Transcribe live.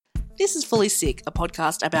This is Fully Sick, a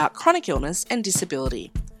podcast about chronic illness and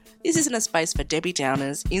disability. This isn't a space for Debbie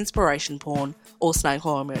Downers, inspiration porn, or snake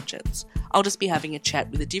oil merchants. I'll just be having a chat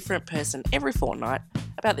with a different person every fortnight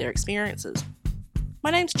about their experiences. My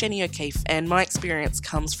name's Jenny O'Keefe, and my experience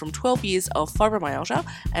comes from 12 years of fibromyalgia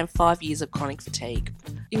and 5 years of chronic fatigue.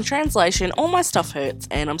 In translation, all my stuff hurts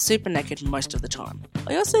and I'm super naked most of the time.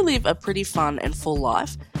 I also live a pretty fun and full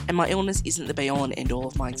life, and my illness isn't the be-all and end-all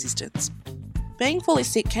of my existence. Being fully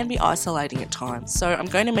sick can be isolating at times, so I'm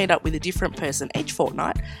going to meet up with a different person each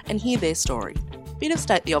fortnight and hear their story. Bit of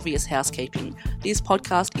state the obvious housekeeping, this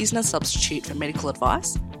podcast isn't a substitute for medical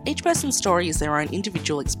advice. Each person's story is their own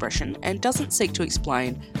individual expression and doesn't seek to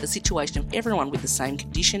explain the situation of everyone with the same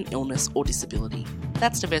condition, illness or disability.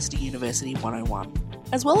 That's Diversity University 101.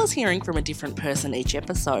 As well as hearing from a different person each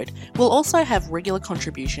episode, we'll also have regular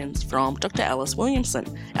contributions from Dr. Alice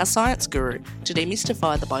Williamson, our science guru, to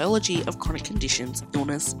demystify the biology of chronic conditions,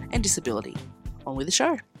 illness and disability. On with the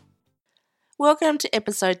show. Welcome to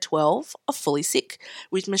episode 12 of Fully Sick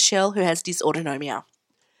with Michelle, who has dysautonomia.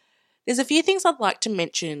 There's a few things I'd like to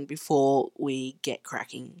mention before we get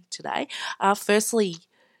cracking today. Firstly,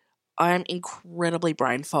 I am incredibly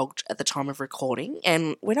brain fogged at the time of recording,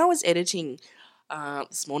 and when I was editing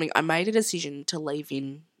this morning, I made a decision to leave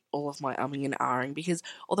in all of my umming and ahhing because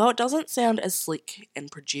although it doesn't sound as slick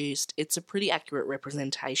and produced, it's a pretty accurate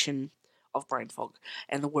representation of brain fog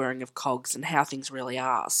and the whirring of cogs and how things really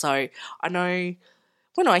are. So I know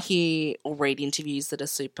when I hear or read interviews that are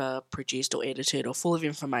super produced or edited or full of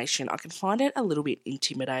information, I can find it a little bit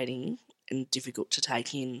intimidating and difficult to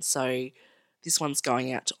take in. So this one's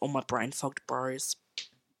going out to all my brain fogged bros.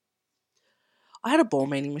 I had a ball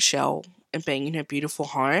meeting Michelle and being in her beautiful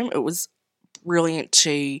home. It was brilliant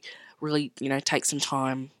to really, take some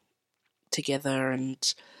time together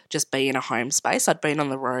and just be in a home space. I'd been on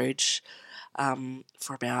the road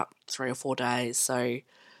for about 3 or 4 days, so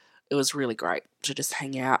it was really great to just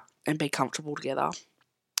hang out and be comfortable together.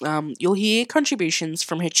 You'll hear contributions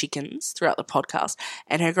from her chickens throughout the podcast,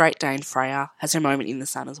 and her Great Dane Freya has her moment in the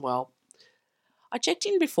sun as well. I checked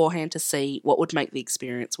in beforehand to see what would make the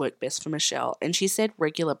experience work best for Michelle, and she said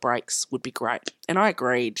regular breaks would be great, and I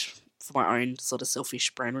agreed for my own sort of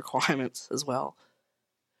selfish brain requirements as well.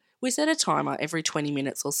 We set a timer every 20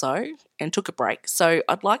 minutes or so and took a break, so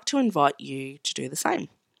I'd like to invite you to do the same.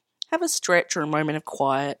 Have a stretch or a moment of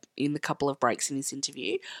quiet in the couple of breaks in this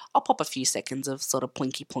interview. I'll pop a few seconds of sort of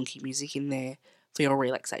plinky plonky music in there for your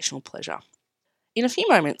relaxational pleasure. In a few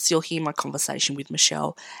moments, you'll hear my conversation with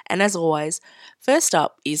Michelle, and as always, first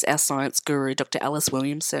up is our science guru, Dr. Alice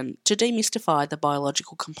Williamson, to demystify the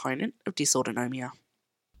biological component of dysautonomia.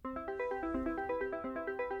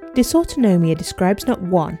 Dysautonomia describes not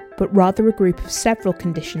one, but rather a group of several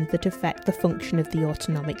conditions that affect the function of the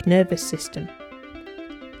autonomic nervous system.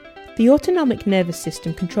 The autonomic nervous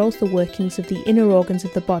system controls the workings of the inner organs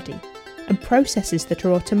of the body and processes that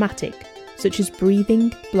are automatic, such as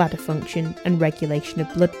breathing, bladder function, and regulation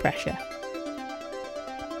of blood pressure.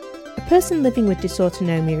 A person living with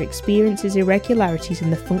dysautonomia experiences irregularities in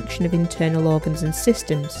the function of internal organs and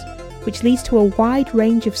systems, which leads to a wide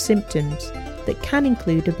range of symptoms that can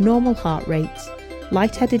include abnormal heart rates,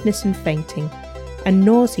 lightheadedness and fainting, and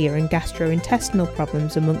nausea and gastrointestinal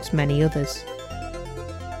problems amongst many others.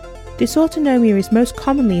 Dysautonomia is most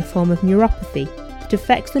commonly a form of neuropathy that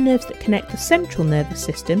affects the nerves that connect the central nervous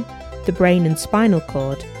system, the brain and spinal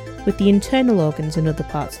cord, with the internal organs and other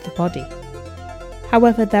parts of the body.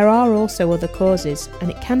 However, there are also other causes, and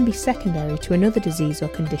it can be secondary to another disease or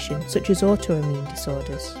condition, such as autoimmune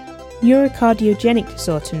disorders. Neurocardiogenic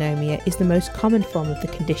dysautonomia is the most common form of the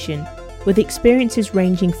condition, with experiences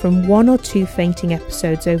ranging from 1 or 2 fainting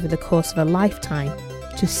episodes over the course of a lifetime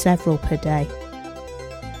to several per day.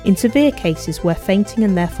 In severe cases where fainting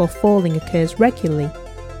and therefore falling occurs regularly,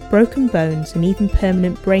 broken bones and even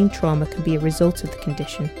permanent brain trauma can be a result of the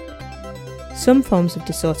condition. Some forms of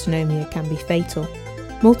dysautonomia can be fatal.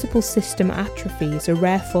 Multiple system atrophy is a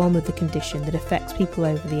rare form of the condition that affects people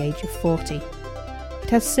over the age of 40. It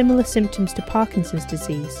has similar symptoms to Parkinson's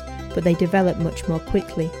disease, but they develop much more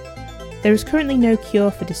quickly. There is currently no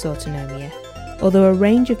cure for dysautonomia, although a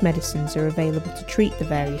range of medicines are available to treat the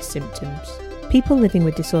various symptoms. People living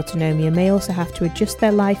with dysautonomia may also have to adjust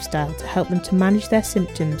their lifestyle to help them to manage their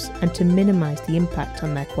symptoms and to minimise the impact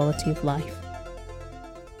on their quality of life.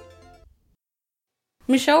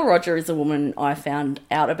 Michelle Roger is a woman I found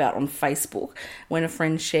out about on Facebook when a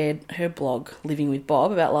friend shared her blog, Living with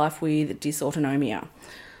Bob, about life with dysautonomia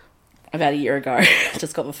about a year ago.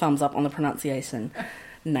 Just got the thumbs up on the pronunciation.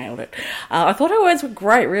 Nailed it. I thought her words were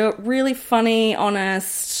great, really funny,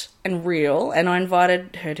 honest, and real, and I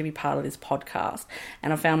invited her to be part of this podcast,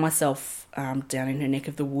 and I found myself down in her neck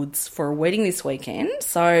of the woods for a wedding this weekend,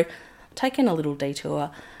 so I've taken a little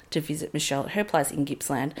detour to visit Michelle at her place in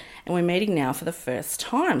Gippsland, and we're meeting now for the first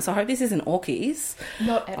time, so I hope this isn't Orkies.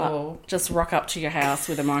 Not at all. Just rock up to your house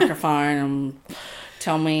with a microphone and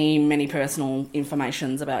tell me many personal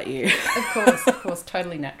informations about you. Of course,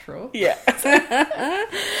 totally natural. Yeah. So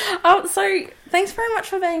thanks very much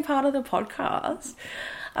for being part of the podcast.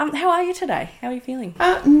 How are you today? How are you feeling?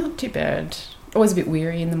 Not too bad. Always a bit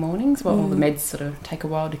weary in the mornings while all the meds sort of take a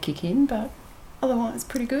while to kick in, but otherwise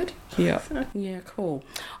pretty good. Yeah. So. Yeah, cool.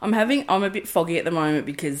 I'm a bit foggy at the moment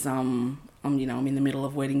because I'm in the middle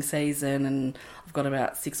of wedding season and I've got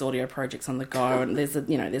about 6 audio projects on the go and there's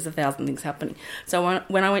 1,000 things happening. So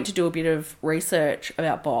when I went to do a bit of research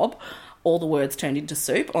about Bob, all the words turned into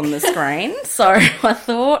soup on the screen. So I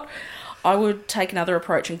thought I would take another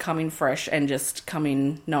approach and come in fresh and just come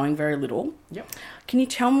in knowing very little. Yep. Can you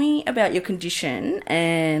tell me about your condition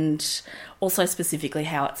and also specifically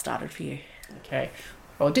how it started for you? Okay.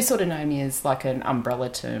 Well, dysautonomia is like an umbrella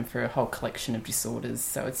term for a whole collection of disorders.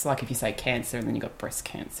 So it's like if you say cancer and then you've got breast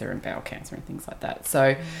cancer and bowel cancer and things like that.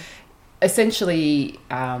 So essentially,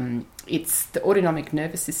 it's the autonomic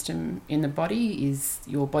nervous system in the body is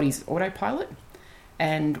your body's autopilot.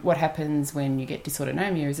 And what happens when you get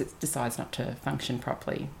dysautonomia is it decides not to function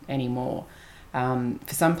properly anymore. For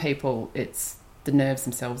some people, it's the nerves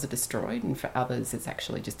themselves are destroyed, and for others, it's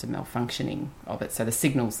actually just a malfunctioning of it. So the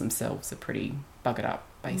signals themselves are pretty buggered up,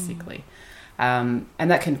 basically. And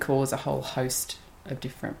that can cause a whole host of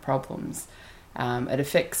different problems. It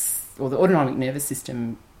affects, the autonomic nervous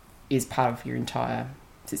system is part of your entire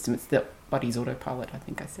system. It's the body's autopilot, I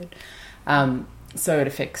think I said. So it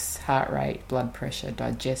affects heart rate, blood pressure,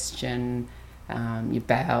 digestion, your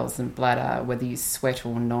bowels and bladder, whether you sweat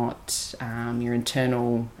or not, your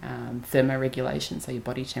internal thermoregulation, so your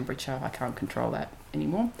body temperature. I can't control that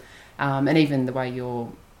anymore. And even the way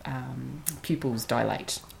your pupils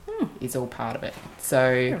dilate is all part of it.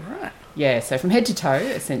 So, so from head to toe,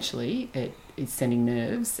 essentially, it is sending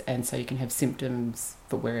nerves, and so you can have symptoms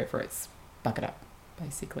for wherever it's buggered up,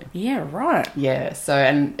 basically. Yeah, right. Yeah, so,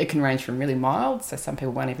 and it can range from really mild, so some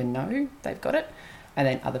people won't even know they've got it, and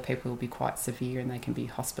then other people will be quite severe and they can be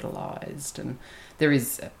hospitalised. And there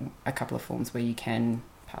is a couple of forms where you can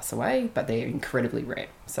pass away, but they're incredibly rare.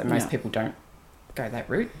 So most people don't go that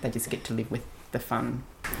route. They just get to live with the fun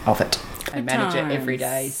of it and manage it every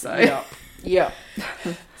day. So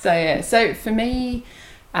so for me,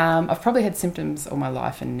 I've probably had symptoms all my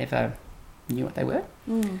life and never knew what they were.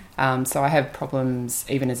 So I have problems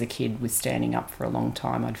even as a kid with standing up for a long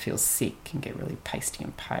time. I'd feel sick and get really pasty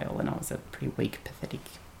and pale, and I was a pretty weak, pathetic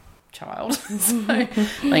child. So I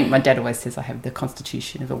think my dad always says I have the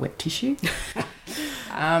constitution of a wet tissue.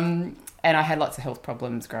 And I had lots of health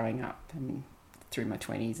problems growing up and through my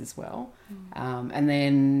 20s as well. And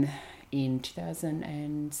then in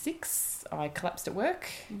 2006, I collapsed at work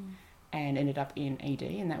and ended up in ED,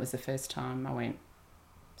 and that was the first time I went,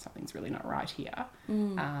 something's really not right here.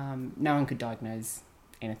 No one could diagnose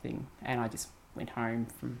anything, and I just went home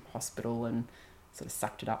from hospital and sort of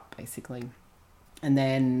sucked it up, basically. And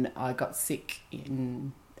then I got sick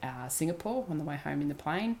in Singapore on the way home in the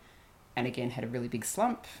plane, and again had a really big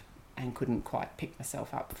slump and couldn't quite pick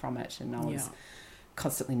myself up from it, and I was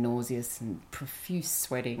constantly nauseous and profuse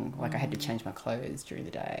sweating, like I had to change my clothes during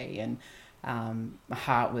the day, and my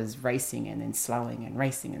heart was racing and then slowing and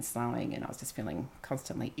racing and slowing, and I was just feeling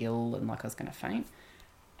constantly ill and like I was going to faint.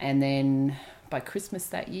 And then by Christmas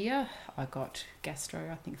that year, I got gastro,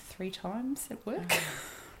 I think 3 times at work.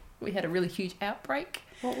 We had a really huge outbreak.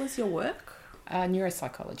 What was your work?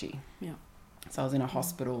 Neuropsychology. Yeah. So I was in a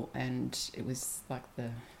hospital, and it was like the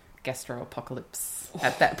gastro apocalypse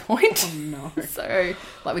at that point. Oh no. So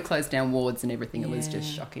like we closed down wards and everything. It was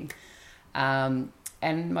just shocking.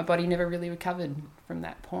 And my body never really recovered from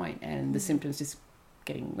that point, and the symptoms just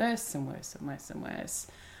getting worse and worse and worse and worse.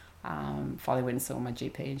 Finally went and saw my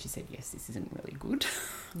GP, and she said, yes, this isn't really good.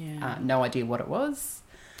 No idea what it was.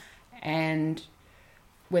 And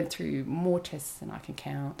went through more tests than I can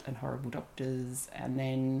count and horrible doctors. And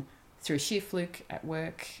then through a sheer fluke at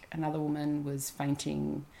work, another woman was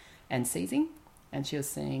fainting and seizing, and she was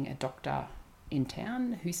seeing a doctor in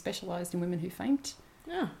town who specialised in women who faint.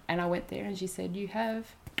 Yeah. And I went there, and she said, there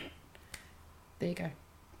you go,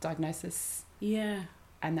 diagnosis. Yeah.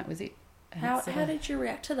 And that was it. And How did you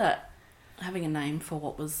react to that? Having a name for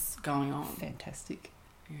what was going on? Fantastic,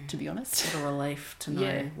 to be honest. What a relief to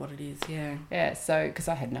know what it is, Yeah, so, because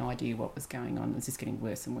I had no idea what was going on. It was just getting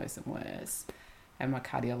worse and worse and worse. And my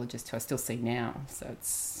cardiologist, who I still see now, so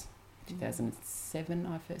it's 2007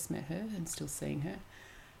 I first met her, and still seeing her.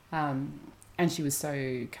 And she was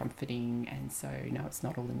so comforting, and so, no, it's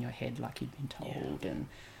not all in your head like you'd been told,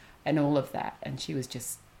 and all of that. And she was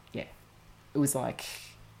just, it was like,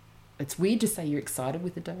 it's weird to say you're excited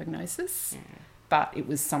with the diagnosis, but it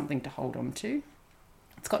was something to hold on to.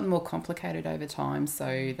 It's gotten more complicated over time,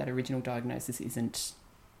 so that original diagnosis isn't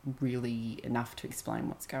really enough to explain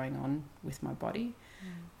what's going on with my body.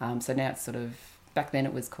 So now it's sort of, back then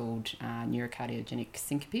it was called neurocardiogenic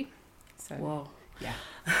syncope. So, Whoa. Yeah.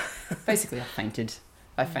 Basically, I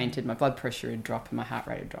fainted. My blood pressure would drop and my heart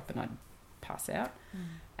rate would drop and I'd pass out.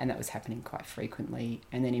 And that was happening quite frequently.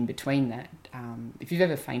 And then in between that, if you've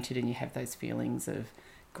ever fainted and you have those feelings of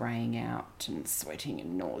greying out and sweating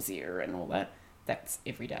and nausea and all that, that's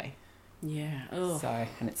every day. Yeah. Oh. So,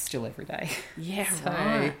 and it's still every day. Yeah, So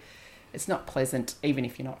right. it's not pleasant, even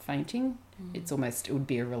if you're not fainting. It's almost, it would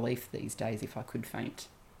be a relief these days if I could faint,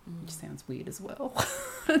 which sounds weird as well.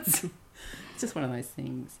 It's just one of those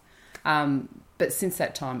things. But since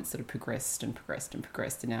that time, it's sort of progressed, and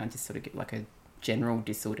now I just sort of get like a general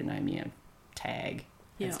dysautonomia tag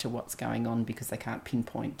as to what's going on, because they can't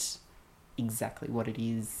pinpoint exactly what it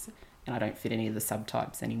is, and I don't fit any of the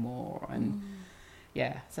subtypes anymore. And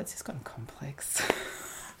so it's just gotten complex.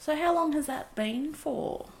 So how long has that been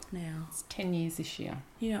for now? It's 10 years this year.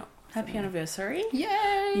 Yeah. Happy anniversary.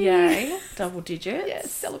 Yay! Yay. Double digits. Yeah,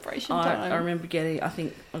 celebration time. I remember getting, I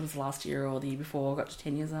think it was last year or the year before, I got to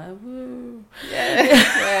 10 years old. Woo.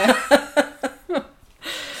 Yeah.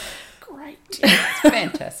 Great. It's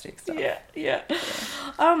fantastic stuff. Yeah.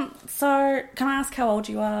 So can I ask how old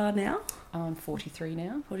you are now? I'm 43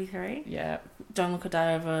 now. 43? Yeah. Don't look a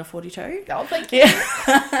day over 42. Oh, thank you.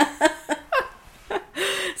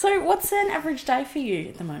 So what's an average day for you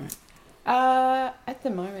at the moment? At the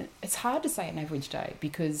moment, it's hard to say an average day,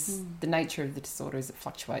 because the nature of the disorder is it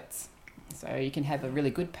fluctuates. So you can have a really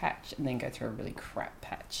good patch and then go through a really crap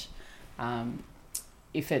patch.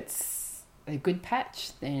 If it's a good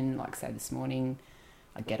patch, then, like, say this morning,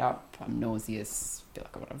 I get up, I'm nauseous, feel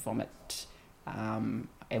like I want to vomit, I'm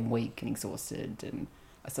weak and exhausted, and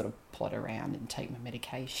I sort of plod around and take my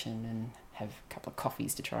medication and have a couple of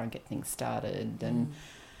coffees to try and get things started. And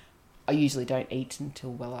I usually don't eat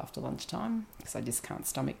until well after lunchtime, because I just can't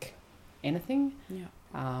stomach anything. Yeah.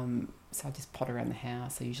 So I just pot around the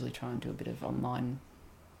house. I usually try and do a bit of online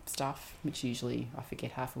stuff, which usually I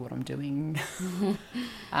forget half of what I'm doing.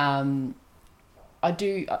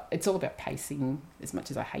 It's all about pacing, as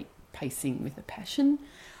much as I hate pacing with a passion.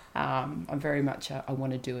 I'm very much I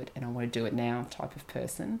want to do it and I want to do it now type of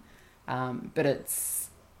person. But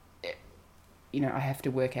I have to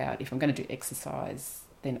work out, if I'm going to do exercise,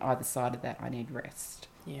 then either side of that I need rest.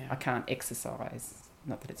 Yeah. I can't exercise,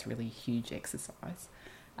 not that it's really huge exercise,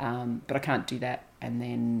 but I can't do that and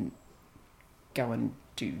then go and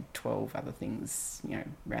do 12 other things,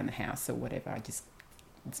 around the house or whatever. It's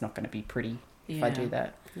not going to be pretty if I do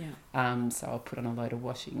that. Yeah. So I'll put on a load of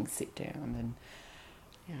washing, sit down and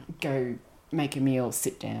go make a meal,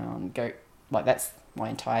 sit down, go, like, that's my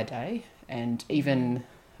entire day. And even,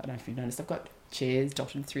 I don't know if you've noticed, I've got chairs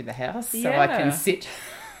dotted through the house, so I can sit.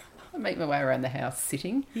 I make my way around the house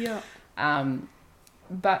sitting. Yeah.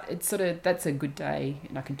 But it's sort of, that's a good day,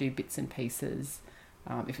 and I can do bits and pieces.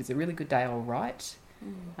 If it's a really good day, I'll write.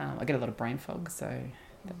 I get a lot of brain fog, so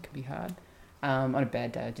that can be hard. On a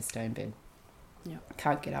bad day, I just stay in bed. Yeah.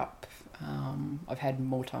 Can't get up. I've had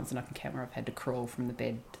more times than I can count where I've had to crawl from the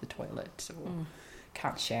bed to the toilet, or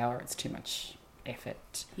can't shower. It's too much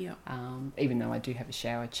effort. Yeah. Even though I do have a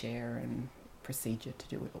shower chair and procedure to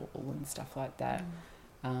do it all and stuff like that.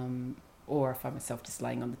 Or I find myself just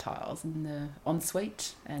laying on the tiles in the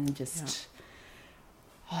ensuite and just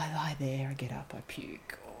I lie there, I get up, I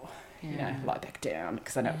puke, or lie back down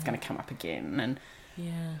because I know it's going to come up again. And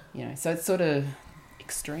so it's sort of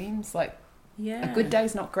extremes. Like, a good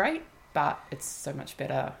day's not great, but it's so much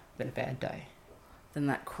better than a bad day.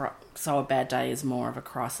 Then so a bad day is more of a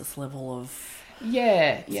crisis level of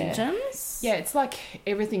symptoms? Yeah, it's like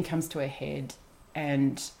everything comes to a head,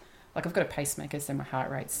 and like, I've got a pacemaker, so my heart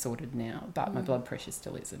rate's sorted now, but my blood pressure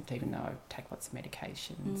still isn't, even though I take lots of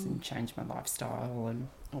medications and change my lifestyle and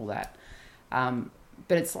all that.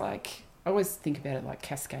 But it's like, I always think about it like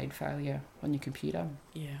cascade failure on your computer.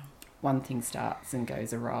 Yeah. One thing starts and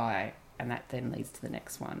goes awry, and that then leads to the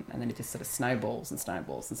next one, and then it just sort of snowballs and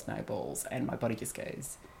snowballs and snowballs, and my body just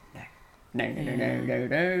goes, no,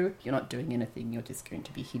 you're not doing anything, you're just going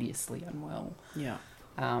to be hideously unwell. Yeah.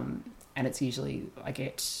 And it's usually, I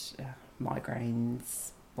get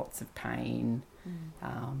migraines, lots of pain,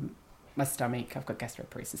 my stomach, I've got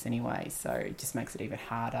gastroparesis anyway, so it just makes it even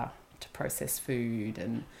harder to processed food,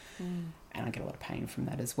 and I get a lot of pain from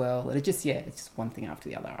that as well. And it's just one thing after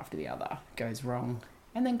the other goes wrong,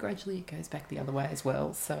 and then gradually it goes back the other way as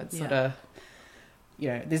well. So it's sort of,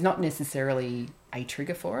 there's not necessarily a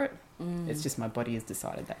trigger for it. It's just my body has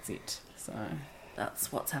decided that's it. So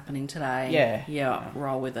that's what's happening today. Yeah.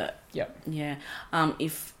 Roll with it. Yep. Yeah.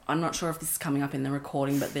 If I'm not sure if this is coming up in the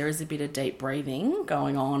recording, but there is a bit of deep breathing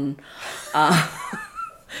going on.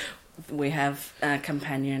 We have a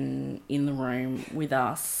companion in the room with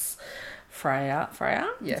us, Freya.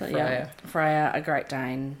 Yeah, Freya. Yeah. Freya, a Great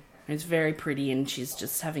Dane, who's very pretty, and she's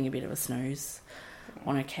just having a bit of a snooze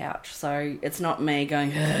on her couch. So it's not me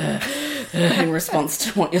going in response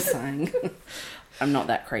to what you're saying. I'm not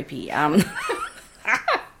that creepy.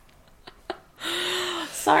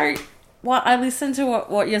 So I listen to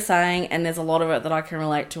what you're saying, and there's a lot of it that I can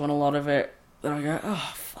relate to, and a lot of it that I go,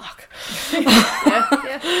 oh fuck.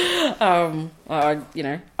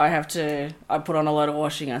 I put on a load of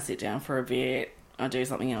washing, I sit down for a bit, I do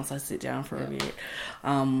something else, I sit down for a bit.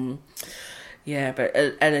 But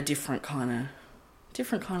at a different kind of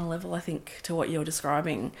level, I think, to what you're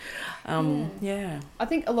describing. I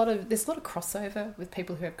think there's a lot of crossover with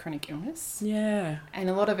people who have chronic illness. Yeah. And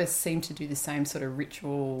a lot of us seem to do the same sort of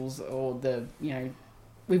rituals, or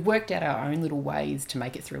we've worked out our own little ways to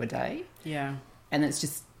make it through a day. Yeah. And it's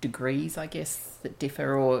just degrees, I guess, that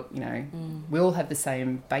differ, or, we all have the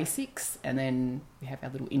same basics, and then we have our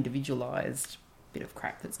little individualised bit of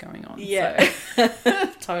crap that's going on. Yeah. So.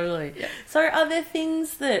 Totally. Yeah. So are there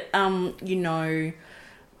things that, not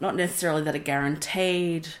necessarily that are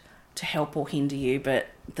guaranteed to help or hinder you, but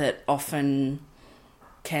that often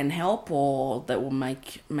can help, or that will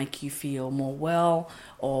make you feel more well?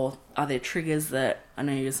 Or are there triggers that, I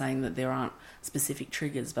know you're saying that there aren't specific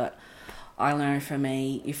triggers, but I know for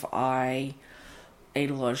me, if I eat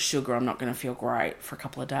a lot of sugar, I'm not going to feel great for a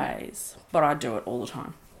couple of days, but I do it all the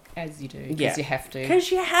time. As you do, because you have to. Because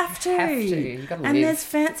you have to. You've got to and live. There's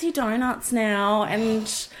fancy donuts now,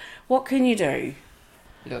 and what can you do?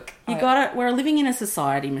 Look, you got it. We're living in a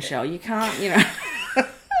society, Michelle. You can't, you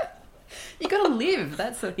got to live.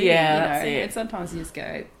 That's the thing. Yeah, that's it. And sometimes you just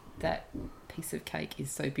go, that piece of cake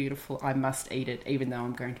is so beautiful, I must eat it, even though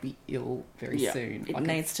I'm going to be ill very soon. It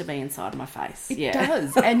needs to be inside my face. It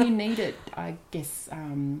does, and you need it. I guess,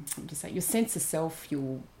 just say your sense of self,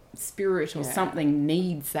 your spirit or something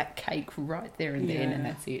needs that cake right there and then, and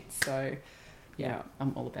that's it. So,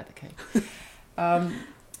 I'm all about the cake.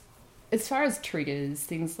 As far as triggers,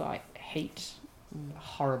 things like heat,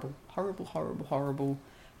 horrible.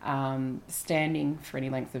 Standing for any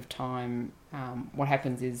length of time, what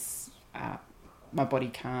happens is my body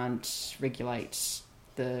can't regulate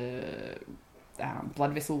the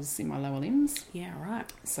blood vessels in my lower limbs. Yeah,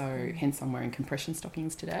 right. So hence I'm wearing compression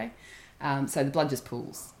stockings today. So the blood just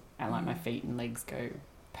pools, and like my feet and legs go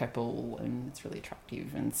purple, and it's really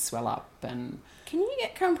attractive, and swell up. And can you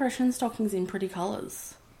get compression stockings in pretty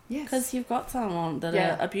colours? Yes, because you've got some on that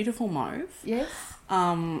are a beautiful mauve. Yes,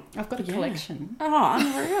 I've got a collection. Oh,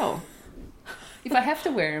 unreal. If I have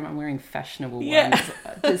to wear them, I'm wearing fashionable ones.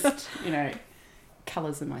 Just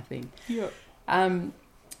colours are my thing. Yeah.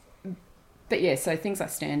 But so things like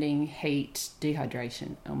standing, heat,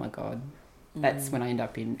 dehydration. Oh my God, that's when I end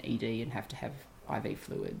up in ED and have to have IV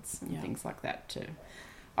fluids and things like that too.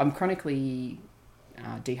 I'm chronically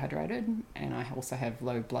dehydrated, and I also have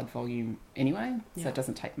low blood volume anyway, so it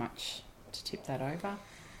doesn't take much to tip that over.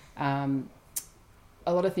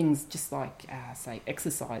 A lot of things, just like say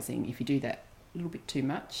exercising, if you do that a little bit too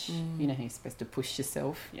much, you know how you're supposed to push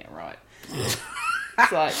yourself. Yeah, right.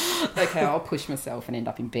 It's like, okay, I'll push myself and end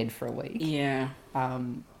up in bed for a week. Yeah.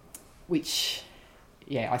 Which,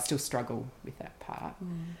 I still struggle with that part.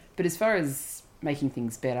 But as far as making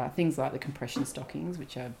things better, things like the compression stockings,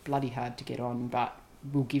 which are bloody hard to get on, but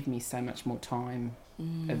will give me so much more time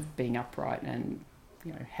of being upright and,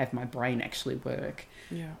 have my brain actually work.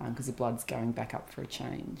 Yeah. Because the blood's going back up for a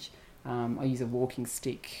change. I use a walking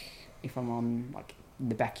stick if I'm on, like, in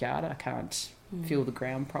the backyard. I can't feel the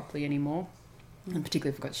ground properly anymore. And particularly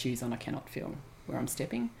if I've got shoes on, I cannot feel where I'm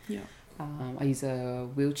stepping. Yeah. I use a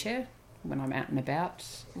wheelchair when I'm out and about,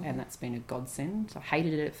 and that's been a godsend. I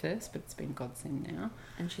hated it at first, but it's been a godsend now.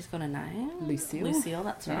 And she's got a name? Lucille. Lucille,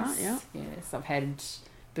 that's right, yeah. Yes, I've had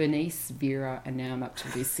Bernice, Vera, and now I'm up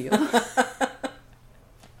to Lucille.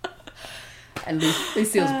 And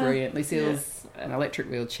Lucille's brilliant. Lucille's an electric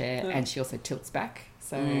wheelchair, and she also tilts back.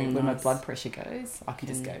 So when my blood pressure goes, I can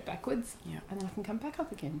just go backwards, and then I can come back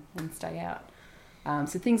up again and stay out.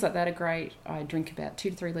 So things like that are great. I drink about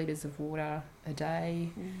 2 to 3 litres of water a day.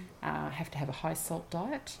 Have to have a high salt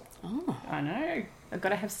diet. Oh. I know. I've got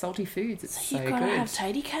to have salty foods. It's so You've got to good. have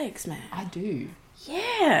tatty cakes, man. I do.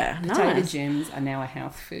 Yeah, Potato nice. gems are now a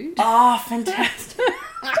health food. Oh, fantastic.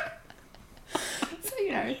 So,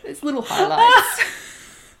 there's little highlights.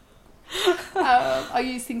 I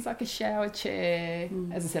use things like a shower chair.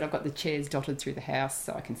 As I said, I've got the chairs dotted through the house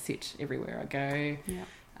so I can sit everywhere I go. Yeah.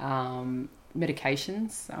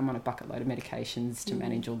 Medications. I'm on a bucket load of medications to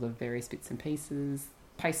manage all the various bits and pieces.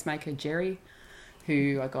 Pacemaker, Jerry,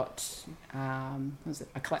 who I got,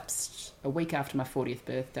 I collapsed a week after my 40th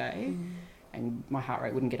birthday and my heart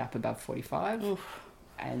rate wouldn't get up above 45. Oof.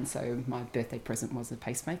 And so my birthday present was a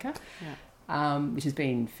pacemaker. Yeah. Which has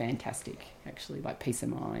been fantastic, actually, like peace of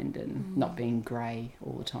mind and not being grey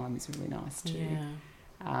all the time is really nice too.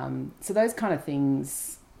 Yeah. So those kind of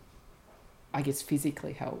things, I guess,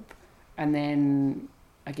 physically help. And then,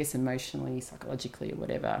 I guess, emotionally, psychologically or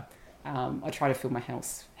whatever, I try to fill my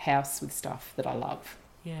house with stuff that I love.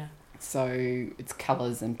 Yeah. So it's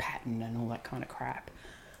colours and pattern and all that kind of crap.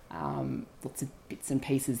 Lots of bits and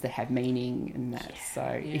pieces that have meaning and that. So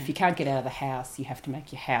if you can't get out of the house, you have to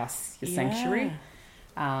make your house your sanctuary.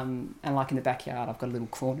 And like in the backyard, I've got a little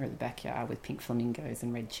corner in the backyard with pink flamingos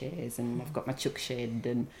and red chairs, and I've got my chook shed,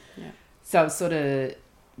 and so it's sort of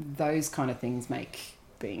those kind of things make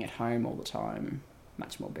being at home all the time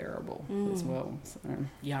much more bearable as well. So.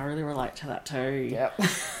 Yeah, I really relate to that too. Yep.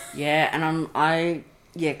 Yeah,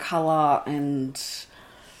 and colour and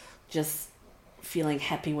just feeling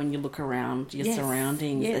happy when you look around your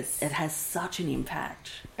surroundings. Yes. It has such an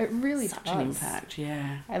impact. It really Such does. an impact,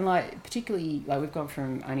 yeah. And particularly we've gone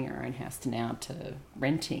from owning our own house to now to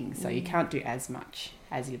renting, so you can't do as much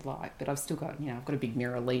as you'd like. But I've still got, I've got a big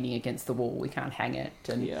mirror leaning against the wall. We can't hang it,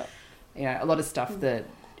 and a lot of stuff that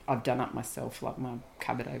I've done up myself, like my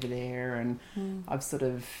cupboard over there, and I've sort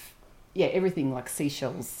of everything like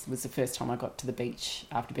seashells was the first time I got to the beach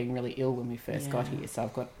after being really ill when we first got here. So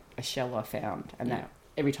I've got a shell I found, and that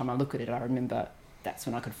every time I look at it, I remember that's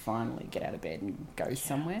when I could finally get out of bed and go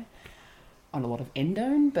somewhere. On a lot of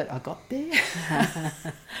endone, but I got there.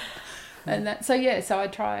 And that, so I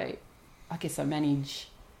try, I guess I manage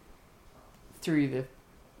through the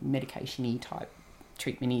medication-y type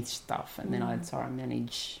treatment-y stuff, and then I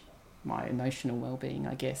manage my emotional well-being,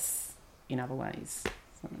 I guess, in other ways.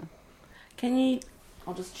 So.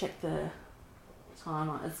 I'll just check the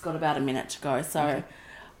time. It's got about a minute to go, so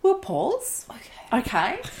we'll pause.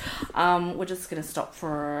 Okay. We're just going to stop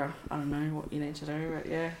for, I don't know what you need to do,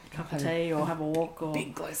 but a cup of tea or have a walk or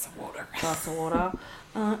big glass of water.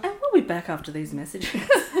 And we'll be back after these messages.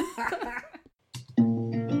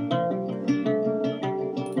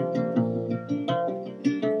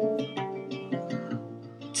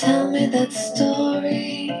 Tell me that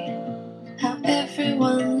story, how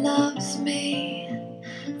everyone loves me.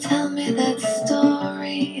 Tell me that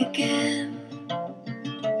story again.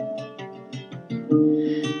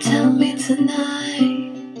 Tell me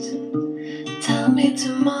tonight, tell me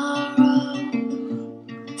tomorrow.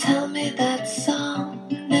 Tell me that song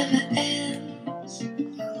never ends.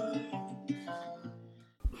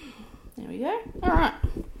 There we go. All right.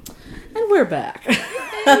 And we're back.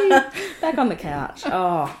 Back on the couch.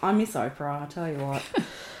 Oh, I miss Oprah, I tell you what.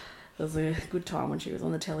 It was a good time when she was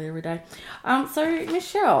on the telly every day. So,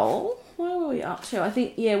 Michelle, what were we up to? I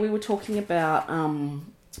think, we were talking about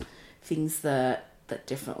things that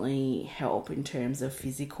definitely help in terms of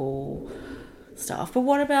physical stuff. But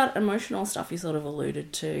what about emotional stuff? You sort of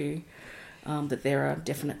alluded to that there are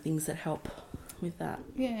definite things that help with that.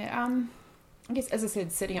 Yeah, I guess, as I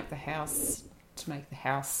said, setting up the house to make the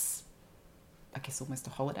house, I guess, almost a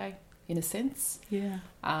holiday in a sense. Yeah.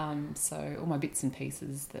 So all my bits and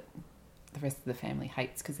pieces that the rest of the family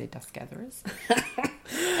hates because they're dust gatherers,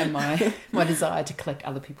 and my desire to collect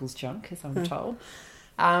other people's junk, as I'm told.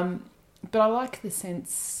 But I like the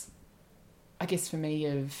sense, I guess, for me,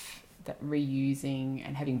 of that reusing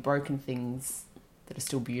and having broken things that are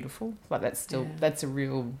still beautiful. Like that's a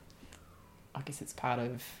real, I guess it's part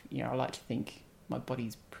of, I like to think my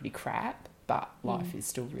body's pretty crap, but life is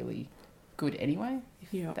still really good anyway,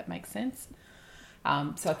 if that makes sense.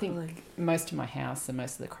 So I think most of my house and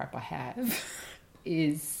most of the crap I have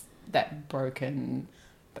is that broken,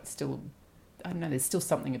 but still, I don't know, there's still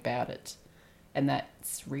something about it. And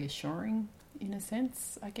that's reassuring in a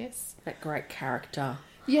sense, I guess. That great character.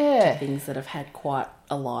 Yeah. Things that have had quite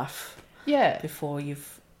a life. Yeah. Before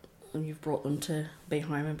you've brought them to be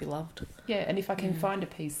home and be loved. Yeah, and if I can find a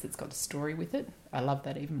piece that's got a story with it, I love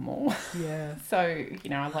that even more. Yeah. So,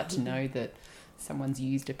 I like to know that someone's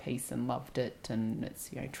used a piece and loved it and it's,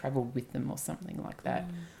 travelled with them or something like that.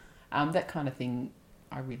 That kind of thing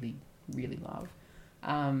I really, really love.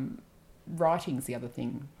 Writing's the other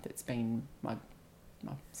thing that's been I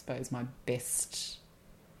suppose my best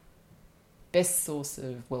source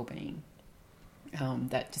of well-being.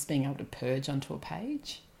 That just being able to purge onto a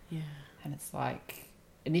page. Yeah. And it's like,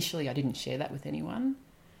 initially I didn't share that with anyone,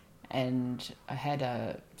 and I had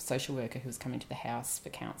a social worker who was coming to the house for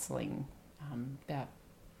counselling about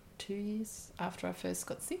 2 years after I first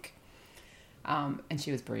got sick, and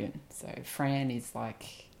she was brilliant. So Fran is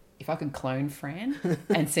like, if I could clone Fran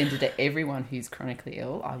and send it to everyone who's chronically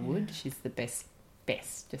ill, I would. Yeah. She's the best,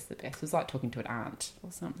 just the best. It was like talking to an aunt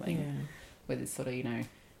or something. Yeah. Where it's sort of,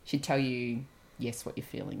 she'd tell you, yes, what you're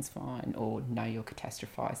feeling's fine, or no, you're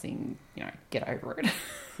catastrophizing, get over it.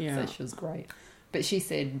 Yeah. So she was great. But she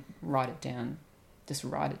said, write it down. Just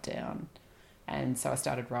write it down. And so I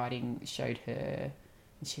started writing, showed her,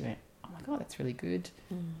 and she went, oh my God, that's really good.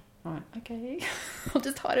 Right, okay. I'll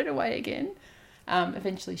just hide it away again.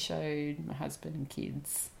 Eventually showed my husband and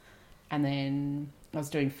kids. And then I was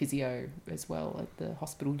doing physio as well at the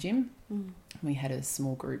hospital gym. We had a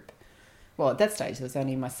small group. Well, at that stage, there was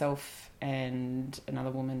only myself and another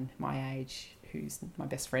woman my age who's my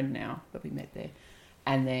best friend now that we met there.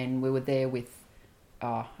 And then we were there with,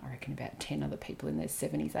 I reckon, about 10 other people in their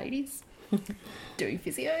 70s, 80s doing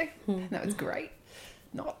physio. And that was great.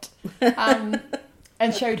 Not.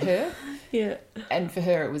 And showed her. Yeah. And for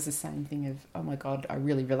her, it was the same thing of, oh, my God, I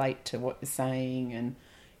really relate to what you're saying. And,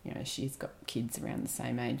 she's got kids around the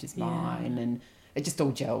same age as mine. Yeah. And it just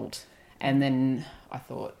all gelled. And then I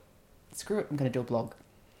thought, screw it, I'm going to do a blog.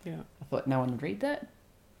 Yeah. I thought no one would read that.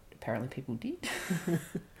 Apparently people did.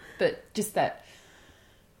 But just that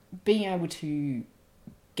being able to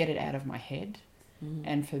get it out of my head.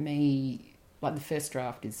 And for me, like, the first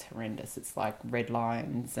draft is horrendous. It's like red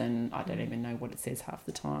lines and I don't even know what it says half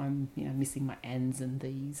the time, missing my ands and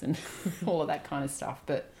these and all of that kind of stuff.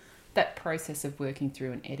 But that process of working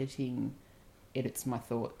through and editing edits my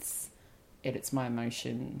thoughts, edits my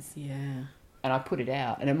emotions. Yeah. And I put it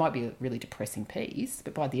out, and it might be a really depressing piece,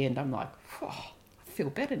 but by the end I'm like, I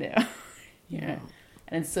feel better now. Yeah.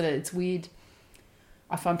 And it's weird.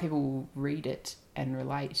 I find people read it and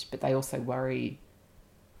relate, but they also worry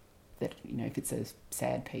that, if it's a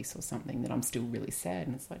sad piece or something, that I'm still really sad.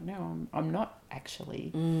 And it's like, no, I'm not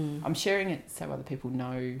actually. I'm sharing it so other people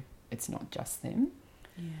know it's not just them.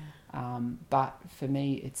 Yeah. But for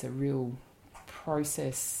me, it's a real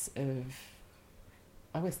process of,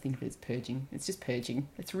 I always think of it as purging. It's just purging.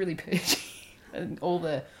 It's really purging. And all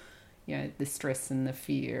the, the stress and the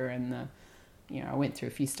fear and the, I went through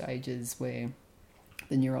a few stages where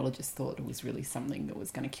the neurologist thought it was really something that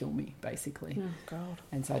was going to kill me, basically. Oh, God.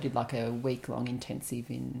 And so I did like a week-long intensive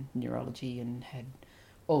in neurology and had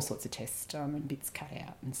all sorts of tests done and bits cut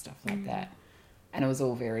out and stuff like that. And it was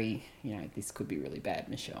all very, this could be really bad,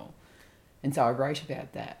 Michelle. And so I wrote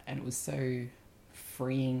about that, and it was so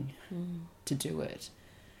freeing to do it.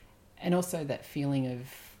 And also that feeling of,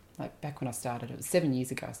 like, back when I started, it was 7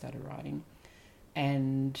 years ago I started writing,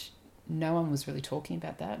 and no one was really talking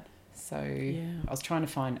about that. So I was trying to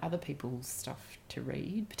find other people's stuff to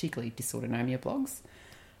read, particularly dysautonomia blogs.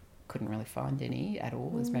 Couldn't really find any at all.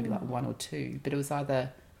 There's maybe like one or two, but it was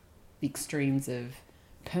either the extremes of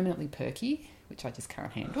permanently perky, which I just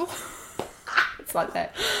can't handle. It's like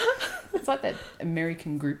that. It's like that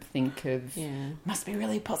American group think of must be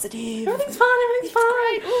really positive. Everything's fine. Everything's fine.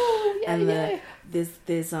 Great. Ooh, yeah, and yeah.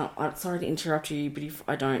 There's I'm sorry to interrupt you, but if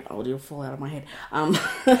I don't, it'll fall out of my head.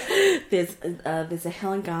 There's a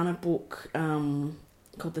Helen Garner book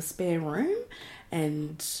called The Spare Room,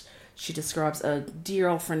 and she describes a dear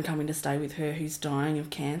old friend coming to stay with her who's dying of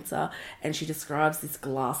cancer, and she describes this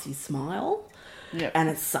glassy smile. Yep. And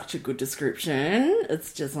it's such a good description.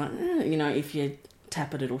 It's just like, if you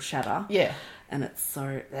tap it, it'll shatter. Yeah. And it's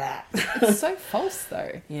so... It's so false,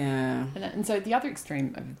 though. Yeah. And so the other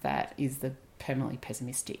extreme of that is the permanently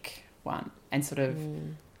pessimistic one. And sort of,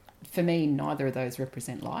 for me, neither of those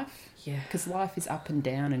represent life. Yeah. Because life is up and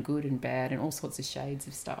down and good and bad and all sorts of shades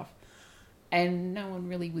of stuff. And no one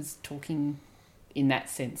really was talking in that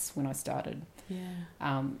sense when I started.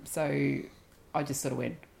 Yeah. So I just sort of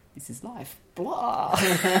went, this is life, blah.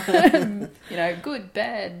 Good,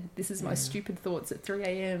 bad, this is my stupid thoughts at 3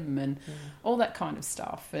 a.m. and all that kind of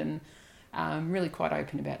stuff. And I'm really quite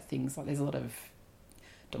open about things. Like, there's a lot of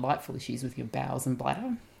delightful issues with your bowels and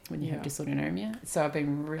bladder when you have dysautonomia. So I've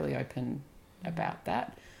been really open about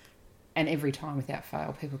that. And every time, without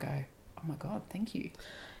fail, people go, oh my God, thank you.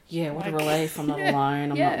 Yeah, what a relief. I'm not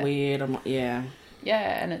alone. I'm not weird. I'm not, Yeah,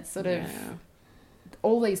 and it's sort of...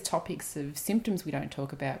 all these topics of symptoms we don't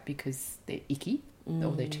talk about because they're icky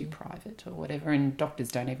or they're too private or whatever, and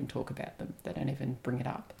doctors don't even talk about them. They don't even bring it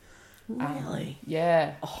up. Really?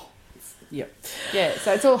 Yeah. Oh, yep. Yeah,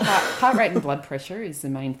 so it's all heart rate and blood pressure is the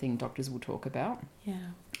main thing doctors will talk about. Yeah.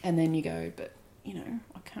 And then you go, but, you know,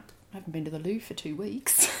 I haven't been to the loo for 2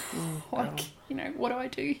 weeks. God. You know, what do I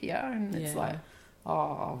do here? And it's Yeah. like,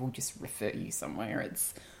 oh, we'll just refer you somewhere.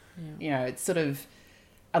 It's, Yeah. you know, it's sort of,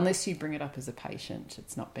 unless you bring it up as a patient,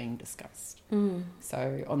 it's not being discussed.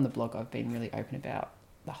 So on the blog, I've been really open about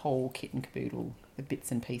the whole kit and caboodle, the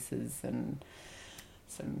bits and pieces, and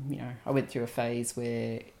some, you know, I went through a phase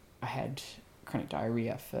where I had chronic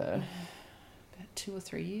diarrhea for about 2 or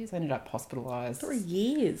 3 years. I ended up hospitalised. 3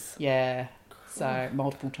 years? Yeah. So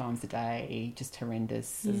multiple times a day, just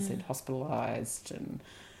horrendous. As I said, hospitalised and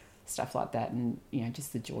stuff like that. And, you know,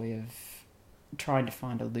 just the joy of trying to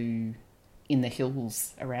find a loo in the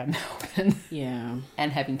hills around Melbourne. Yeah.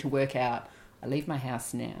 And having to work out, I leave my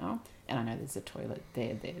house now and I know there's a toilet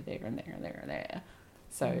there, and there, and there, and there.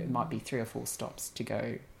 So it might be 3 or 4 stops to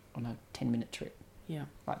go on a 10-minute trip. Yeah.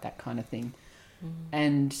 Like that kind of thing.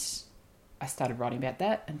 And I started writing about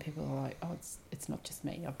that, and people are like, oh, it's not just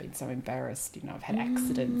me. I've been so embarrassed. You know, I've had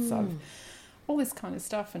accidents. I've all this kind of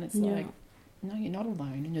stuff. And it's like, no, you're not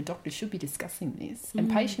alone, and your doctor should be discussing this,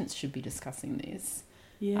 and patients should be discussing this.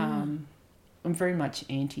 Yeah. I'm very much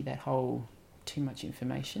anti that whole too much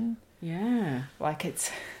information. Yeah. Like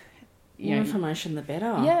it's, More you know, information, the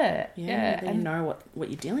better. yeah, Then and you know what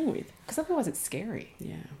you're dealing with. because otherwise it's scary.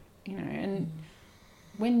 Yeah. You know, and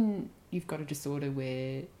when you've got a disorder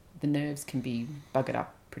where the nerves can be buggered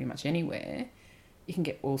up pretty much anywhere, you can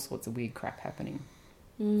get all sorts of weird crap happening.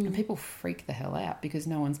 And people freak the hell out because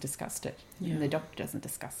no one's discussed it. Yeah. And the doctor doesn't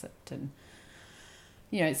discuss it. And,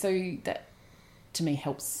 you know, so that to me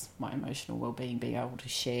helps my emotional well-being, being able to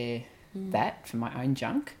share that for my own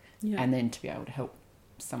junk and then to be able to help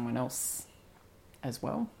someone else as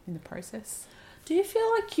well in the process. Do you feel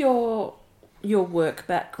like your work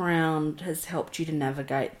background has helped you to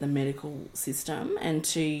navigate the medical system and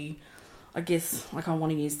to, I guess, like I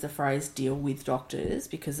want to use the phrase deal with doctors,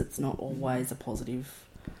 because it's not always a positive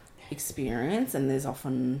experience and there's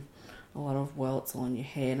often a lot of, well, it's all in your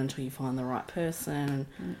head until you find the right person.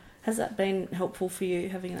 And has that been helpful for you,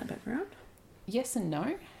 having that background? Yes and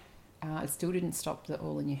no. It still didn't stop the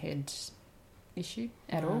all in your head issue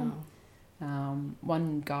at all.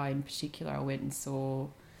 One guy in particular I went and saw,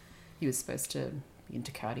 he was supposed to be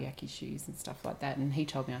into cardiac issues and stuff like that, and he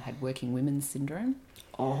told me I had working women's syndrome.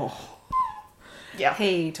 Oh. Yeah.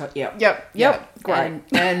 Yep. Great.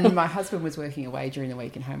 And my husband was working away during the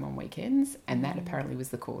week and home on weekends, and that apparently was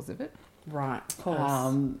the cause of it. Right, of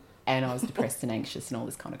course. And I was depressed and anxious and all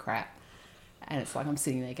this kind of crap. And it's like I'm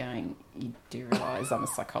sitting there going, you do realise I'm a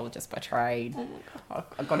psychologist by trade.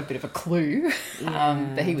 I got a bit of a clue.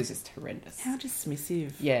 But he was just horrendous. How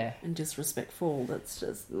dismissive. Yeah. And disrespectful. That's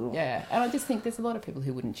just... Ugh. Yeah. And I just think there's a lot of people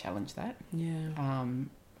who wouldn't challenge that. Yeah.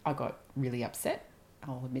 I got really upset.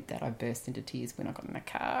 I'll admit that. I burst into tears when I got in the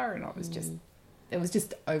car, and I was just... It was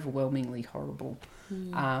just overwhelmingly horrible.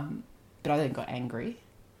 But I then got angry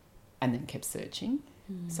and then kept searching.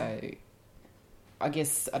 So I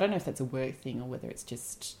guess, I don't know if that's a work thing or whether it's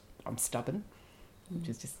just I'm stubborn, which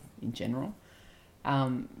is just in general.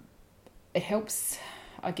 It helps,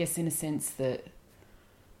 I guess, in a sense that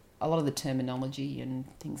a lot of the terminology and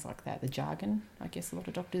things like that, the jargon, I guess a lot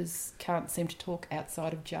of doctors can't seem to talk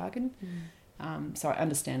outside of jargon. So I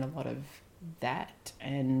understand a lot of that,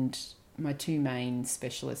 and my 2 main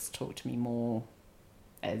specialists talk to me more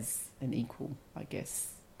as an equal, I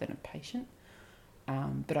guess, than a patient.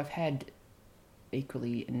 But I've had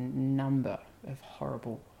equally a number of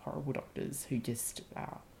horrible doctors who just,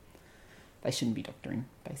 they shouldn't be doctoring,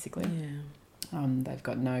 basically. Yeah. They've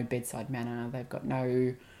got no bedside manner. They've got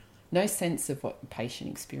no sense of what the patient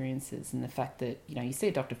experiences, and the fact that, you know, you see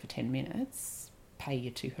a doctor for 10 minutes, pay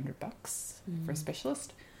your $200 for a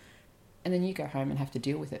specialist, and then you go home and have to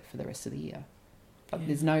deal with it for the rest of the year. But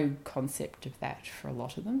there's no concept of that for a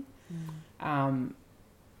lot of them.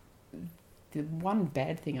 The one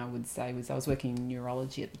bad thing I would say was I was working in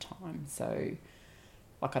neurology at the time. So,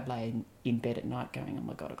 like, I'd lay in bed at night going, oh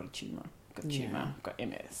my God, I've got a tumour. I've got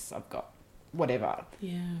MS. I've got whatever.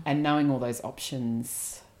 Yeah. And knowing all those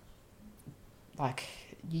options, like,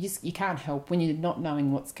 you can't help when you're not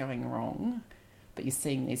knowing what's going wrong, but you're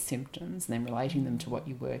seeing these symptoms and then relating them to what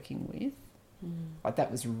you're working with. Like,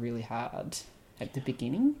 that was really hard at the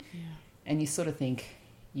beginning. Yeah. And you sort of think,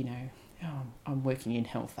 you know, oh, I'm working in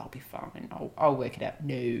health, I'll be fine. I'll work it out.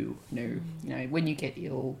 No. You know, when you get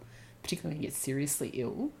ill, particularly when you get seriously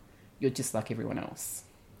ill, you're just like everyone else.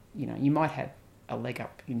 You know, you might have a leg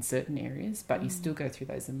up in certain areas, but you still go through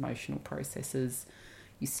those emotional processes.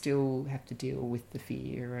 You still have to deal with the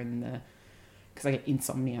fear and the... Because I get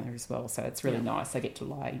insomnia as well, so it's really nice. I get to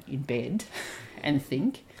lie in bed and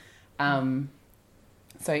think.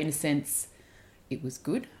 So in a sense, it was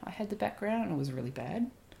good. I had the background and it was really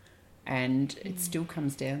bad. And it still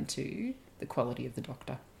comes down to the quality of the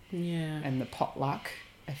doctor. Yeah. And the potluck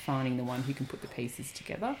of finding the one who can put the pieces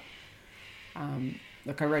together.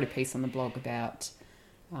 Look, I wrote a piece on the blog about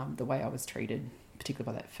the way I was treated,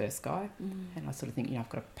 particularly by that first guy. And I sort of think, you know, I've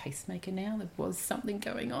got a pacemaker now. There was something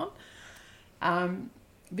going on.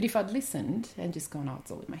 But if I'd listened and just gone, oh,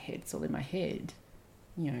 it's all in my head, it's all in my head,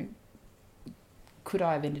 you know, could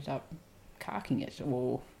I have ended up carking it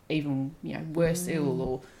or even, you know, worse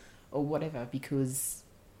ill or whatever, because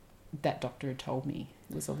that doctor had told me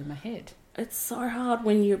it was all in my head. It's so hard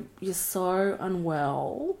when you're so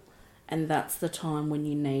unwell, and that's the time when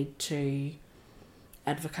you need to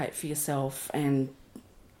advocate for yourself and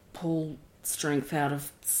pull strength out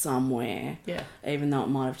of somewhere. Yeah. Even though it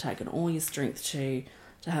might have taken all your strength to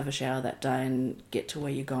have a shower that day and get to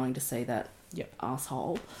where you're going to see that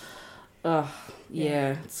asshole.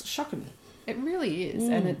 It's shocking. It really is.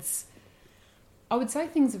 And it's, I would say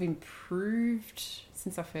things have improved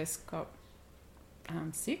since I first got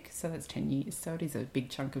sick. So that's 10 years. So it is a big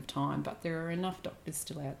chunk of time. But there are enough doctors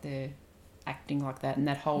still out there acting like that. And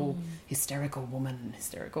that whole hysterical woman.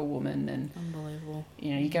 And, Unbelievable.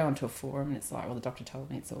 you know, you go onto a forum and it's like, well, the doctor told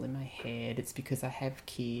me it's all in my head. It's because I have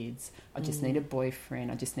kids. I just need a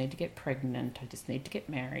boyfriend. I just need to get pregnant. I just need to get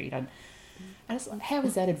married. And it's like, how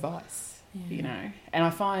is that advice? Yeah. You know? And I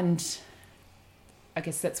find... I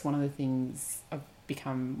guess that's one of the things I've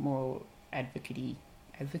become more advocate-y.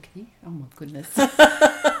 Oh my goodness.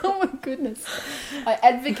 I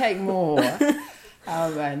advocate more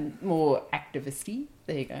and more activist-y.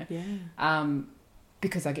 There you go. Yeah.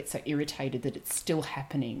 Because I get so irritated that it's still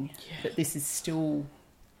happening, that this is still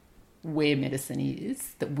where medicine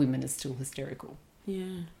is, that women are still hysterical.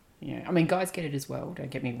 Yeah. You know, I mean, guys get it as well, don't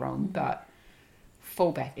get me wrong, but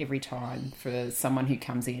fall back every time for someone who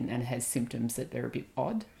comes in and has symptoms that they're a bit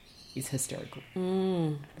odd is hysterical.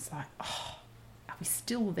 It's like, oh, are we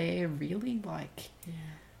still there really? Like,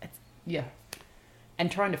 yeah.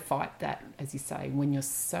 And trying to fight that, as you say, when you're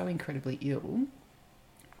so incredibly ill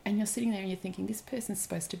and you're sitting there and you're thinking, this person's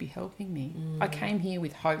supposed to be helping me. I came here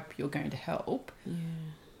with hope you're going to help,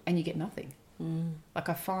 and you get nothing. Like,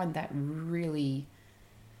 I find that really...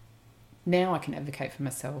 Now I can advocate for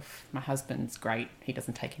myself. My husband's great. He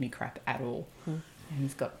doesn't take any crap at all. And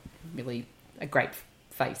he's got really a great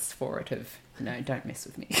face for it of, no, don't mess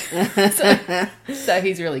with me. so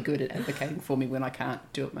he's really good at advocating for me when I can't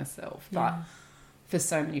do it myself. But for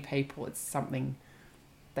so many people, it's something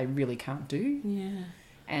they really can't do. Yeah.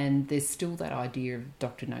 And there's still that idea of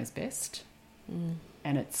doctor knows best.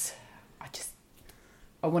 And it's,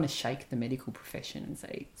 I want to shake the medical profession and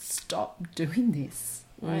say, stop doing this.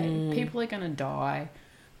 Right? People are going to die.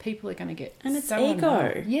 People are going to get... And it's so ego.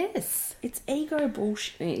 unwell. Yes. It's ego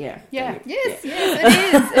bullshit. Yeah. Yes,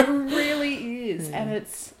 it is. It really is. And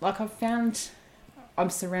it's like I've found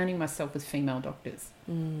I'm surrounding myself with female doctors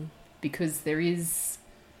because there is...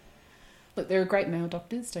 Look, there are great male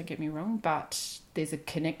doctors, don't get me wrong, but there's a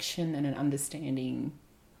connection and an understanding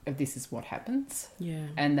of this is what happens. Yeah.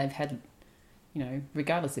 And they've had... You know,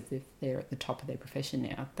 regardless if they're at the top of their profession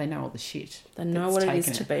now, they know all the shit. They know what it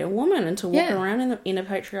is to be a woman and to walk around in a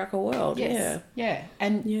patriarchal world. Yes. Yeah.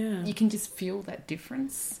 And you can just feel that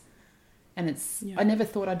difference. And it's, I never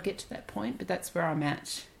thought I'd get to that point, but that's where I'm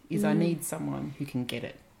at, is I need someone who can get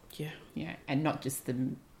it. Yeah. Yeah. And not just the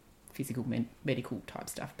physical, medical type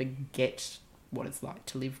stuff, but get what it's like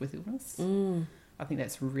to live with illness. I think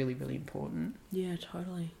that's really, really important. Yeah,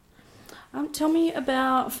 totally. Tell me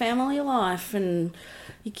about family life and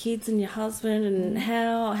your kids and your husband, and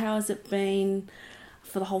how has it been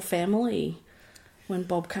for the whole family when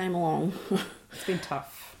Bob came along? It's been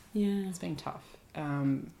tough. Yeah. It's been tough.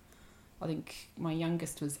 I think my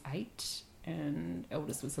youngest was 8 and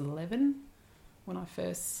eldest was 11 when I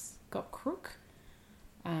first got Crook.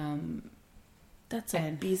 That's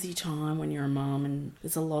a busy time when you're a mum, and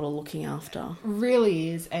there's a lot of looking after. Really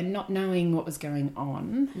is, and not knowing what was going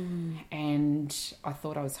on. And I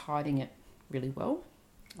thought I was hiding it really well.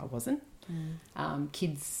 I wasn't.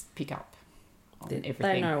 Kids pick up on everything.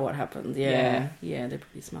 They know what happens. Yeah, they're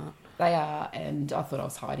pretty smart. They are, and I thought I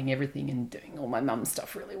was hiding everything and doing all my mum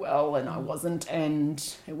stuff really well, and I wasn't. And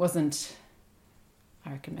it wasn't,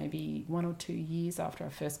 I reckon, maybe 1 or 2 years after I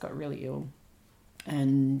first got really ill,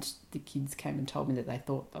 and the kids came and told me that they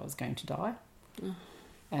thought I was going to die.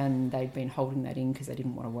 And they'd been holding that in because they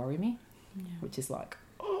didn't want to worry me. which is like,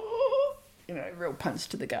 oh, you know, real punch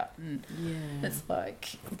to the gut. And it's like,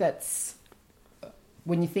 that's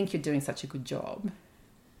when you think you're doing such a good job,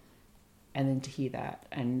 and then to hear that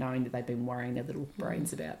and knowing that they've been worrying their little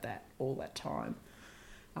brains about that all that time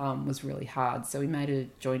was really hard. So we made a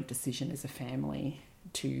joint decision as a family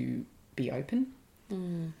to be open,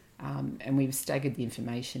 and we've staggered the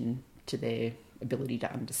information to their ability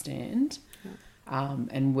to understand,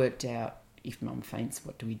 and worked out, if mum faints,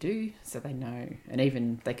 what do we do, so they know. And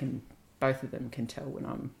even both of them can tell when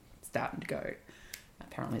I'm starting to go.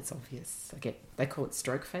 Apparently it's obvious. They call it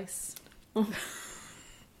stroke face.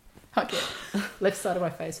 I get left side of my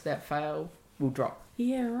face without fail will drop.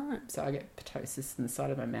 Yeah, right. So I get ptosis and the side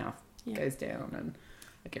of my mouth goes down, and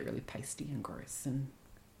I get really pasty and gross, and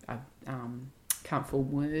I can't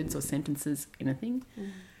form words or sentences, anything.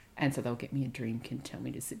 And so they'll get me a drink and tell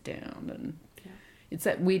me to sit down. And it's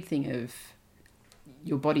that weird thing of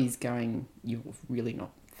your body's going, you're really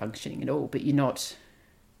not functioning at all, but you're not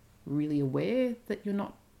really aware that you're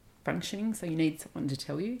not functioning, so you need someone to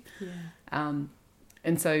tell you.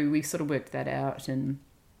 And so we sort of worked that out, and,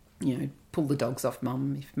 you know, pull the dogs off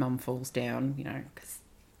mum if mum falls down, you know, because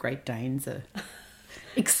Great Danes are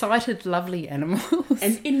excited, lovely animals.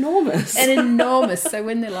 And enormous. So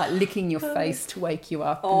when they're like licking your face to wake you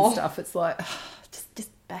up and stuff, it's like, just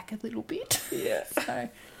back a little bit. Yeah. So,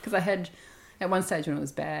 because I had, at one stage when it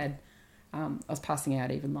was bad, I was passing out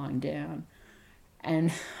even lying down,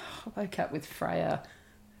 and I woke up with Freya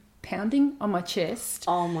pounding on my chest.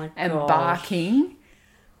 Oh my god. And barking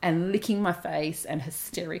and licking my face and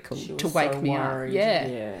hysterical to wake me up.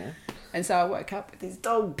 Yeah. And so I woke up with this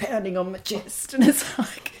dog pounding on my chest, and it's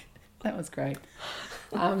like, that was great.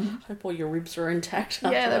 Hope all your ribs were intact.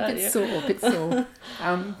 They're a bit sore.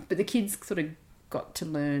 But the kids sort of got to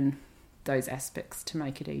learn those aspects to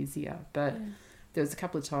make it easier. But there was a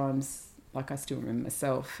couple of times, like I still remember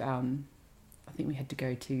myself, I think we had to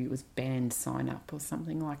go to, it was band sign up or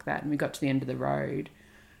something like that, and we got to the end of the road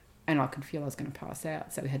and I could feel I was going to pass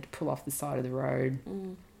out, so we had to pull off the side of the road.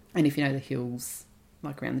 And if you know the hills,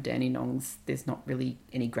 like around the Dandenongs, there's not really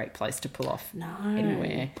any great place to pull off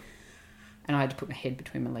anywhere. And I had to put my head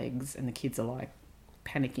between my legs, and the kids are like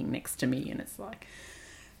panicking next to me, and it's like,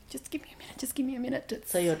 just give me a minute.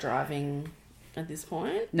 So you're driving at this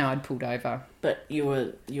point? No, I'd pulled over. But you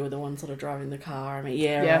were the one sort of driving the car. I mean,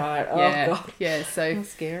 right. Oh, God. Yeah, so... That's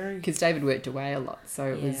scary. Because David worked away a lot, so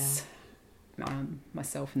it was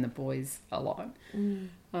myself and the boys a lot.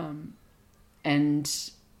 And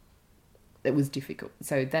it was difficult.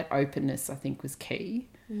 So that openness, I think, was key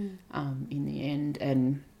in the end.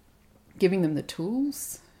 And giving them the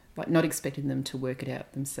tools, like not expecting them to work it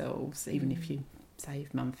out themselves, even if you say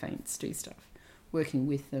if mum faints, do stuff. Working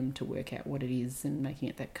with them to work out what it is and making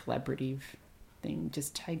it that collaborative thing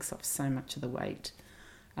just takes off so much of the weight.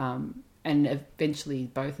 And eventually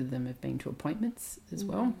both of them have been to appointments as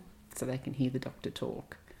well, so they can hear the doctor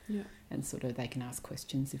talk. Yeah. And sort of they can ask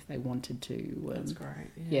questions if they wanted to. That's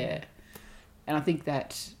great. Yeah. And I think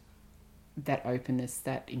that openness,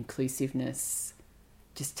 that inclusiveness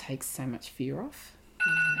just takes so much fear off.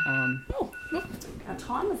 Our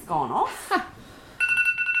time has gone off.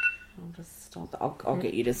 I'll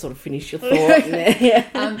get you to sort of finish your thought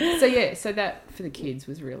there. So that for the kids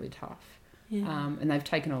was really tough. And they've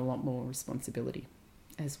taken on a lot more responsibility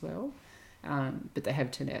as well. But they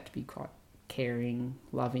have turned out to be quite caring,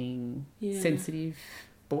 loving, sensitive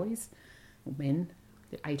boys or men.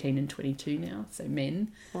 They're 18 and 22 now, so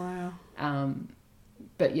men. Wow.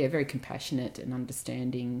 But yeah, very compassionate and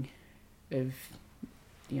understanding of,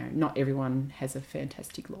 you know, not everyone has a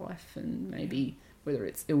fantastic life, and maybe whether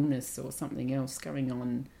it's illness or something else going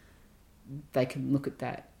on, they can look at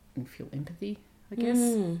that and feel empathy, I guess,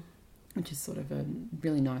 which is sort of a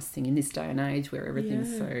really nice thing in this day and age where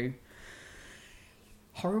everything's so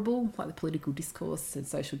horrible, like the political discourse and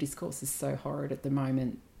social discourse is so horrid at the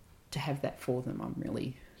moment. To have that for them, I'm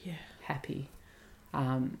really happy.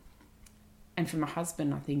 And for my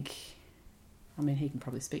husband, I think, I mean, he can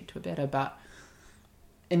probably speak to it better, but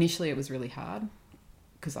initially it was really hard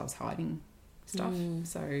because I was hiding stuff.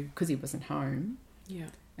 So, because he wasn't home,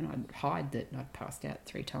 and I'd hide that I'd passed out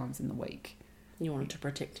 3 times in the week. You wanted to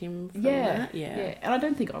protect him from that? Yeah. And I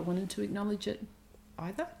don't think I wanted to acknowledge it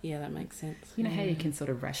either. Yeah, that makes sense. You know how you can sort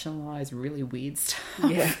of rationalise really weird stuff?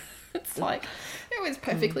 Yeah. It's like, it was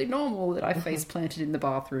perfectly normal that I face planted in the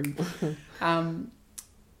bathroom.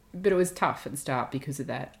 But it was tough at the start because of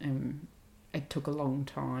that. It took a long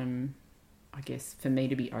time, I guess, for me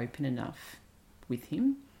to be open enough with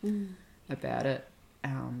him about it.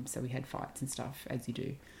 So we had fights and stuff, as you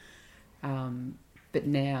do. But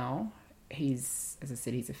now he's, as I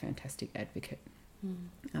said, he's a fantastic advocate.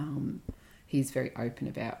 He's very open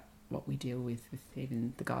about what we deal with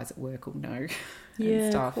even the guys at work will know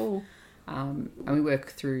and stuff. Cool. And we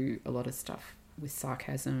work through a lot of stuff with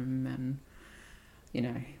sarcasm, and, you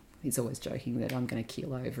know, he's always joking that I'm going to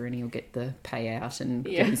keel over and he'll get the payout and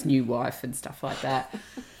get his new wife and stuff like that.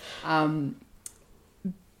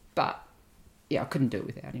 But, yeah, I couldn't do it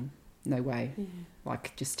without him. No way. Yeah.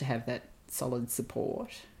 Like, just to have that solid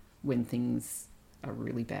support when things are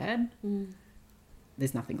really bad,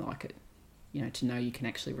 there's nothing like it. You know, to know you can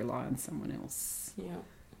actually rely on someone else. Yeah.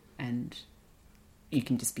 And you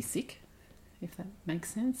can just be sick, if that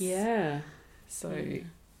makes sense. Yeah. So,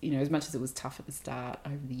 you know, as much as it was tough at the start,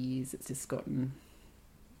 over the years, it's just gotten...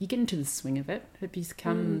 You get into the swing of it. It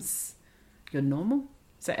becomes your normal.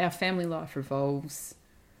 So our family life revolves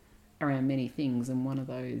around many things, and one of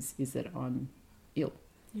those is that I'm ill.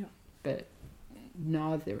 Yeah. But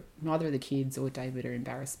neither of the kids or David are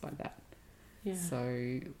embarrassed by that. Yeah.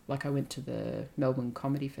 So, like, I went to the Melbourne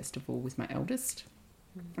Comedy Festival with my eldest,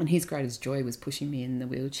 and his greatest joy was pushing me in the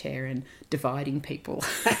wheelchair and dividing people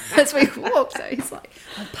as we walked. So he's like,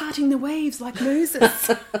 I'm parting the waves like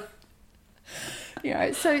Moses. You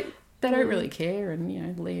know, so they don't really care. And, you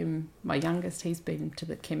know, Liam, my youngest, he's been to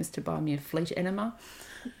the chemist to buy me a fleet enema.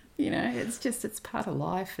 You know, it's part of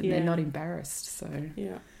life, and they're not embarrassed. So,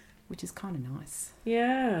 which is kind of nice.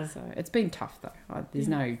 Yeah. So it's been tough, though. There's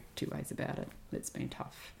no two ways about it. It's been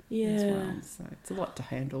tough as well. So it's a lot to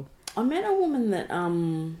handle. I met a woman that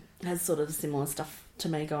has sort of similar stuff to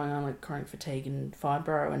me going on, like chronic fatigue and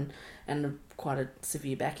fibro and quite a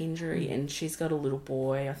severe back injury, and she's got a little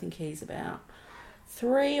boy. I think he's about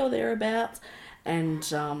 3 or thereabouts. And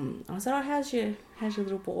I said, "Oh, how's your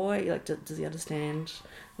little boy? Like, does he understand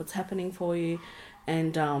what's happening for you?"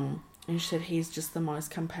 And she said he's just the most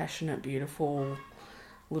compassionate, beautiful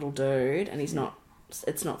little dude, and he's not.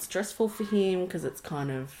 It's not stressful for him because it's kind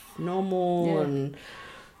of normal, and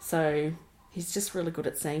so he's just really good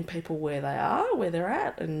at seeing people where they are, where they're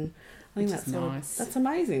at, and I think that's nice. That's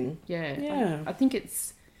amazing. Yeah. I think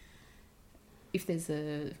it's, if there's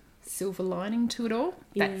a silver lining to it all,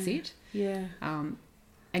 that's it. Yeah.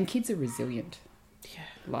 And kids are resilient. Yeah.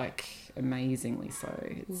 Like, amazingly so.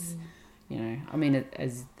 It's, you know, I mean,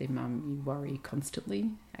 as their mum, you worry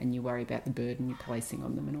constantly, and you worry about the burden you're placing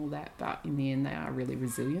on them and all that, but in the end, they are really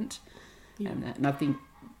resilient. Yeah. And I think,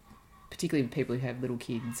 particularly with people who have little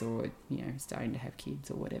kids or, you know, starting to have kids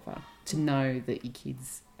or whatever, to know that your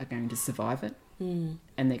kids are going to survive it and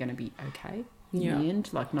they're going to be okay in the end.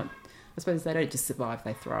 Like, not, I suppose they don't just survive,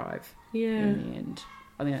 they thrive in the end.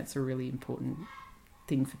 I think that's a really important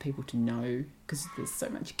thing for people to know, because there's so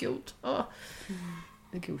much guilt.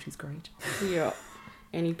 The guilt is great. Yeah.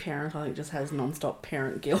 Any parent, I think, just has non-stop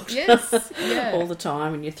parent guilt. Yes, yeah. All the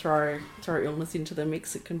time, and you throw illness into the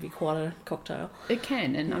mix, it can be quite a cocktail. It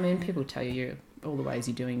can, and I mean, people tell you all the ways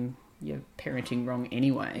you're doing your parenting wrong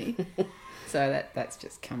anyway. So that's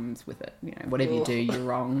just comes with it. You know, whatever you do, you're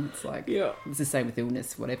wrong. It's like, it's the same with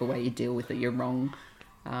illness. Whatever way you deal with it, you're wrong.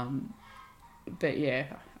 But yeah,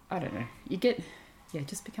 I don't know. It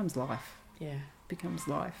just becomes life. Yeah. Becomes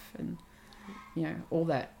life, and, you know, all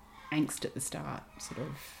that angst at the start sort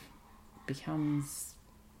of becomes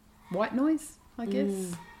white noise, I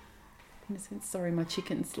guess. In a sense, sorry, my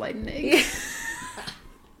chicken's laid an egg.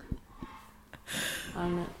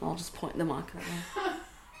 I'll just point the mic at that.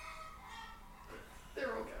 They're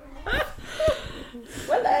all going.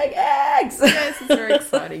 We're laying eggs! Yes, it's very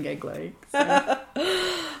exciting, egg laying. So.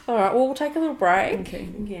 All right, well, we'll take a little break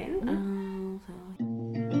again.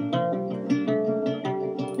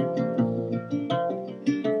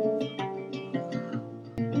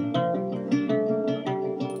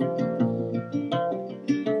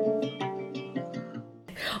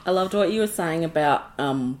 I loved what you were saying about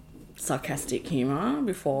sarcastic humour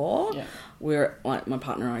before. Yeah. We're, like, my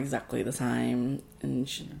partner and I are exactly the same,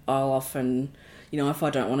 and I'll often, you know, if I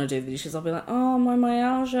don't want to do the dishes, I'll be like, "Oh, my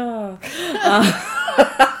myalgia."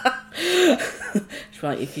 She's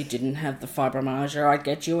like, "If you didn't have the fibromyalgia, I'd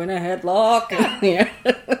get you in a headlock." That's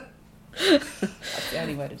the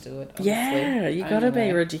only way to do it, honestly. Yeah, you got to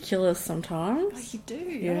be ridiculous sometimes. Like, you do.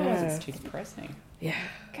 Yeah. Otherwise it's too depressing. Yeah.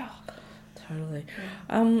 God. Totally.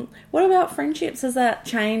 What about friendships? Has that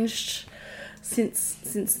changed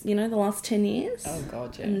since you know, the last 10 years? Oh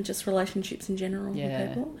God, yeah. And just relationships in general with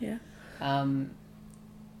people? Yeah.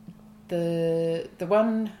 The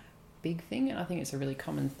one big thing, and I think it's a really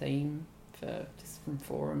common theme for just from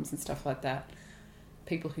forums and stuff like that,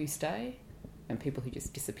 people who stay and people who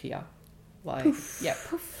just disappear. Like, poof. Yeah,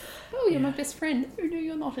 poof. Oh, you're my best friend. Oh, no,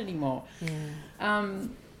 you're not anymore. Yeah.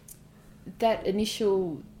 That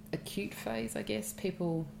initial acute phase, I guess.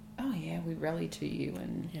 People, oh yeah, we rally to you,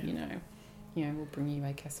 and you know, we'll bring you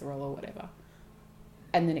a casserole or whatever,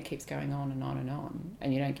 and then it keeps going on and on and on,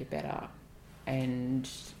 and you don't get better, and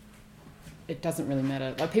it doesn't really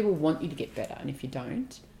matter. Like, people want you to get better, and if you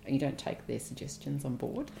don't, and you don't take their suggestions on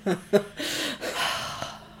board,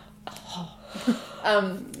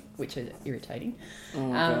 which are irritating. Oh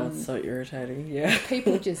my God, so irritating. Yeah.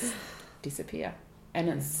 People just disappear, and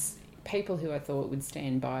it's people who I thought would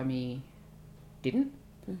stand by me didn't.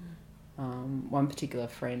 One particular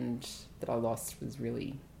friend that I lost was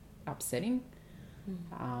really upsetting,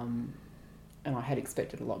 and I had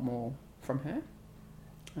expected a lot more from her.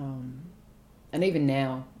 And even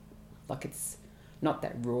now, like, it's not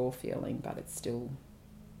that raw feeling, but it's still,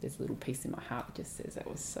 there's a little piece in my heart that just says that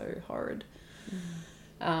was so horrid.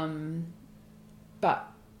 But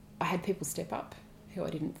I had people step up who I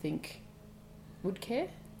didn't think would care.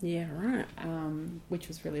 Yeah, right. Which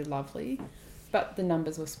was really lovely. But the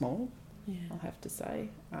numbers were small, Yeah. I'll have to say.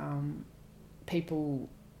 People,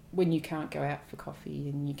 when you can't go out for coffee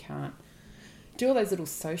and you can't do all those little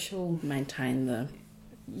social... Maintain the...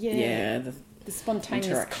 the spontaneous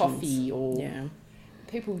interactions. coffee, or Yeah.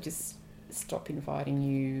 people just stop inviting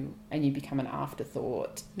you and you become an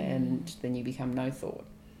afterthought, and then you become no thought.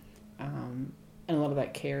 And a lot of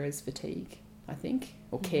that carer's fatigue, I think,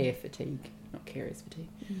 or care fatigue, not carer's fatigue.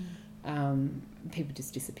 People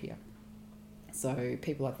just disappear. So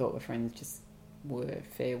people I thought were friends just were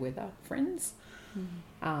fair weather friends.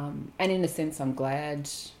 And in a sense, I'm glad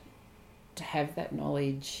to have that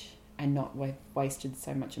knowledge and not wasted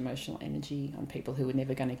so much emotional energy on people who were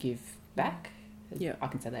never going to give back. Yeah. I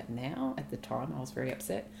can say that now. At the time, I was very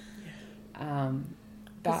upset. Because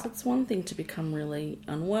But it's one thing to become really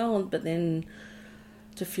unwell, but then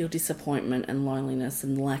to feel disappointment and loneliness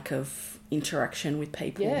and lack of interaction with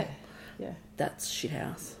people. yeah, That's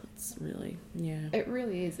shithouse. It's really, it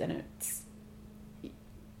really is. And it's,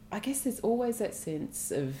 I guess there's always that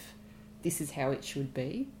sense of this is how it should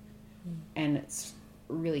be, and it's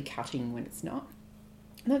really cutting when it's not.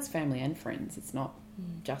 And that's family and friends. It's not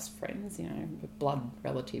just friends, you know. A blood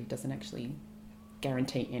relative doesn't actually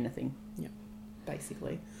guarantee anything,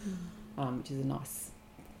 basically, which is a nice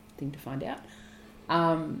thing to find out.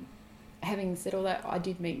 Having said all that, I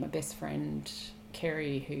did meet my best friend,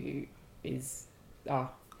 Kerry, who is,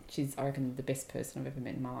 she's, I reckon, the best person I've ever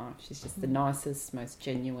met in my life. She's just the nicest, most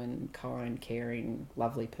genuine, kind, caring,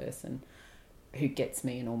 lovely person who gets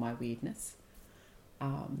me in all my weirdness.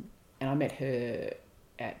 And I met her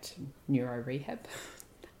at neuro rehab,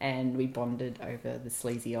 and we bonded over the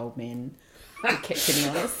sleazy old men who kept getting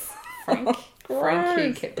on us. Frank,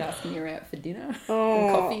 who kept asking her out for dinner and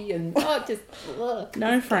coffee, and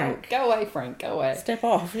Frank. Go away, Frank, go away. Step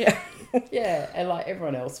off, yeah. Yeah, and like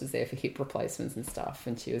everyone else was there for hip replacements and stuff,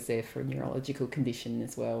 and she was there for a neurological condition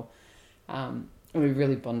as well. And we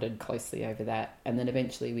really bonded closely over that. And then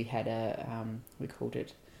eventually we had we called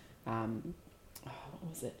it, what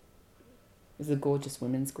was it? It was a Gorgeous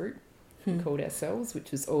Women's Group, we called ourselves,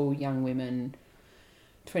 which was all young women,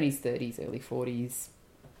 20s, 30s, early 40s,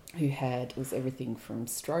 who had, it was everything from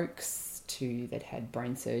strokes to they'd had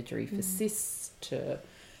brain surgery for cysts to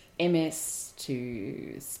MS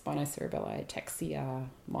to spinocerebellar ataxia,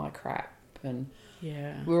 mycrap, and we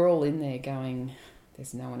were all in there going,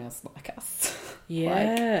 there's no one else like us.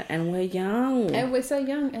 Yeah, and we're young. And we're so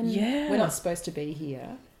young, and we're not supposed to be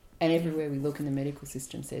here. And everywhere we look in the medical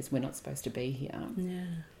system says we're not supposed to be here. Yeah.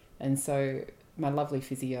 And so my lovely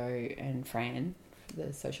physio and Fran,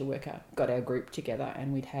 the social worker, got our group together,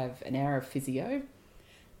 and we'd have an hour of physio,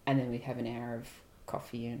 and then we'd have an hour of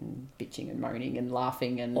coffee and bitching and moaning and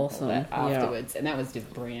laughing and all that afterwards. And that was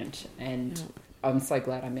just brilliant. And I'm so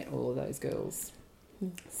glad I met all of those girls.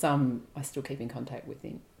 Some I still keep in contact with,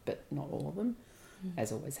 but not all of them,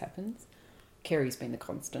 as always happens. Kerry's been the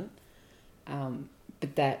constant.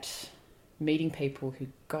 But that meeting people who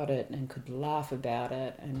got it and could laugh about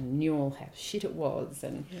it and knew all how shit it was.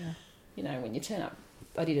 And, you know, when you turn up,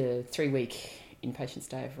 I did a 3-week inpatient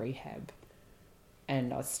stay of rehab,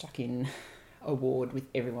 and I was stuck in a ward with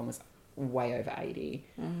everyone was way over 80.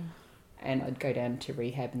 And I'd go down to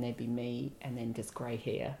rehab and there'd be me and then just grey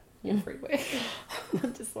hair everywhere.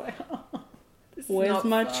 I'm just like, where's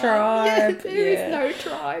my fun. tribe? There is no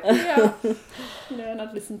tribe. Yeah. You know, and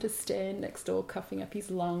I'd listen to Stan next door coughing up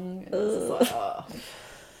his lung. And it's just like,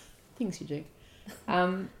 things you do.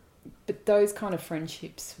 But those kind of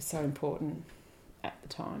friendships were so important at the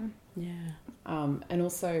time. Yeah. And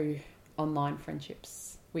also online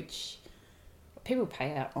friendships, which people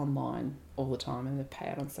pay out online all the time and they pay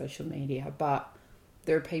out on social media. But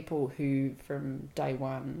there are people who, from day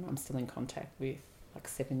one, I'm still in contact with, like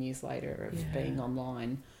 7 years later of Yeah. being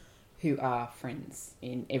online, who are friends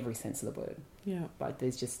in every sense of the word. Yeah. Like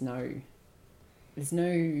there's no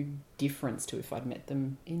difference to if I'd met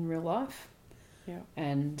them in real life. Yeah.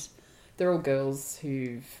 And they're all girls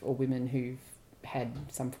or women who've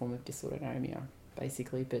had some form of dysautonomia,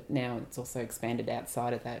 basically. But now it's also expanded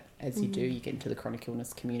outside of that. As you do, you get into the chronic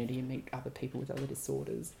illness community and meet other people with other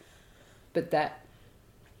disorders. But that,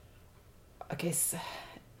 I guess,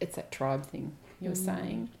 it's that tribe thing you were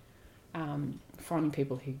saying. Finding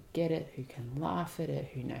people who get it, who can laugh at it,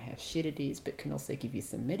 who know how shit it is, but can also give you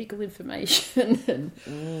some medical information.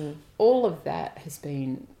 And all of that has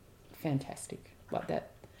been fantastic. Like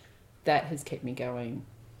that has kept me going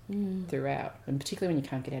throughout. And particularly when you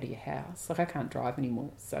can't get out of your house. Like I can't drive anymore,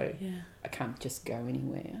 so I can't just go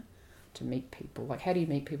anywhere to meet people. Like how do you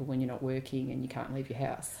meet people when you're not working and you can't leave your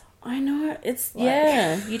house? I know. It's,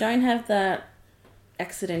 Like- you don't have that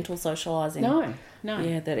accidental socialising. No.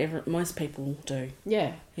 Yeah, that most people do.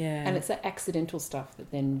 Yeah. Yeah. And it's that accidental stuff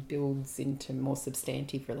that then builds into more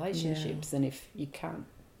substantive relationships. And if you can't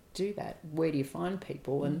do that, where do you find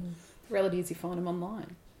people? And the reality is you find them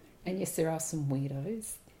online. And yes, there are some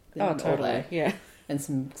weirdos. Oh, totally. Yeah. And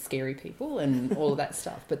some scary people and all of that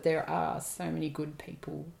stuff. But there are so many good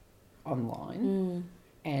people online.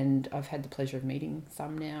 And I've had the pleasure of meeting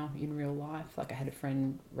some now in real life. Like I had a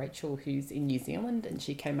friend, Rachel, who's in New Zealand, and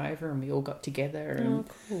she came over and we all got together and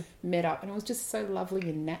met up. And it was just so lovely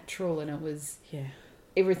and natural, and it was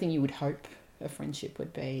everything you would hope a friendship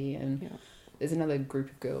would be. And there's another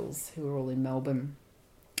group of girls who are all in Melbourne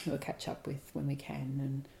who I catch up with when we can,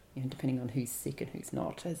 and you know, depending on who's sick and who's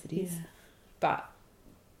not, as it is. But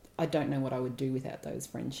I don't know what I would do without those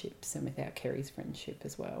friendships and without Kerry's friendship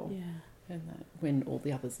as well. Yeah. And that when all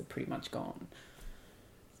the others are pretty much gone.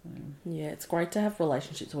 So. Yeah, it's great to have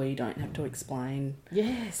relationships where you don't have to explain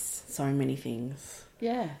so many things.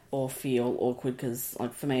 Yeah. Or feel awkward because,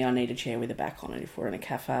 like, for me, I need a chair with a back on it if we're in a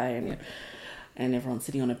cafe and everyone's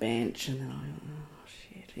sitting on a bench and then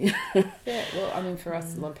shit. Yeah, well, I mean, for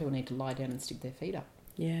us, a lot of people need to lie down and stick their feet up.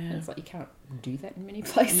 Yeah. And it's like you can't do that in many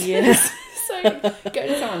places. Yes. So go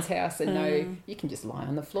to someone's house and know you can just lie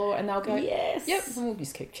on the floor and they'll go, yes. Yep, and we'll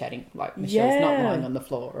just keep chatting. Like Michelle's not lying on the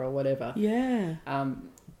floor or whatever. Yeah.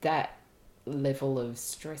 That level of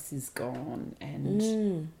stress is gone,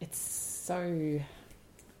 and it's so, I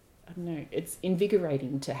don't know, it's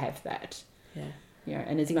invigorating to have that. Yeah. You know,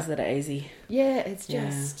 and it's Things that are easy. Yeah, it's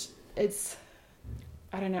just, it's,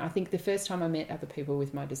 I don't know, I think the first time I met other people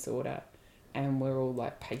with my disorder and we're all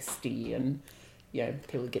like pasty and, you know,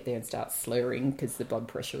 people would get there and start slurring because the blood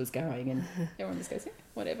pressure was going and everyone just goes,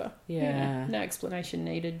 whatever. Yeah. No explanation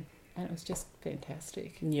needed. And it was just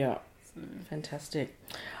fantastic. Yeah. So. Fantastic.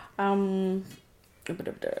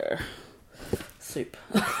 Soup.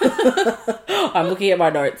 I'm looking at my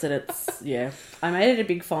notes and it's, I made it a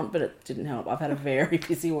big font, but it didn't help. I've had a very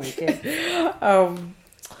busy weekend. Yeah,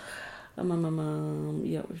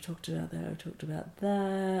 we've talked about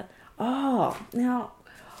that. Oh, now,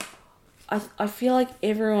 I feel like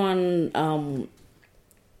everyone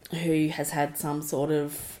who has had some sort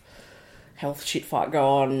of health shit fight go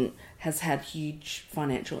on has had huge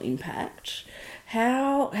financial impact.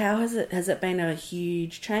 How has it been a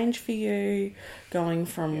huge change for you, going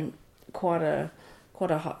from quite a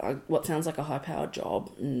high, what sounds like a high powered job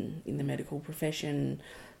in the medical profession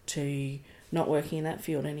to not working in that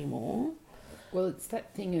field anymore? Well, it's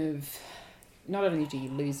that thing of not only do you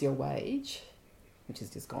lose your wage, which is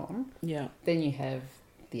just gone, then you have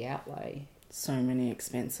the outlay. So many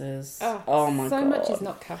expenses. Oh my God. So much is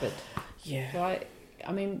not covered. Yeah. Right?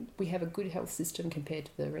 I mean, we have a good health system compared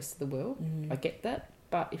to the rest of the world. I get that.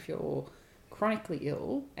 But if you're chronically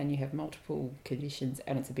ill and you have multiple conditions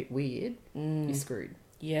and it's a bit weird, you're screwed.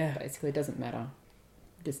 Yeah. Basically, it doesn't matter.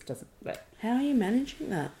 It just doesn't. How are you managing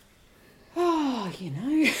that? Oh, you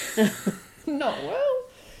know, not well.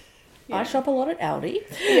 Yeah. I shop a lot at Aldi.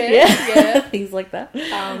 Yeah. Things like that.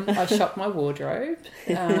 I shop my wardrobe.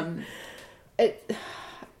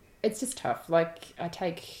 It's just tough. Like, I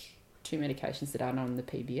take 2 medications that aren't on the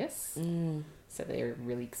PBS, so they're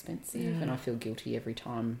really expensive, and I feel guilty every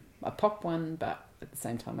time I pop one, but at the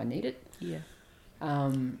same time I need it. Yeah.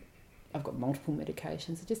 I've got multiple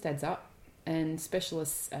medications. It just adds up, and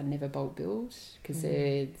specialists are never bulk billed because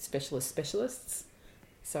they're specialists.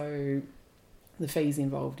 So the fees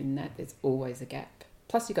involved in that, there's always a gap.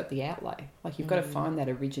 Plus you've got the outlay. Like you've got to find that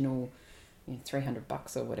original,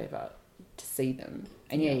 $300 or whatever to see them.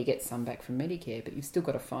 And you get some back from Medicare, but you've still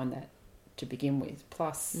got to find that to begin with.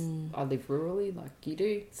 Plus I live rurally like you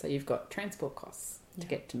do, so you've got transport costs to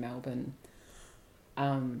get to Melbourne.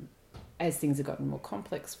 As things have gotten more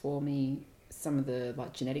complex for me, some of the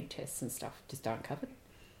like genetic tests and stuff just aren't covered.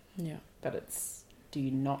 Yeah. But it's, do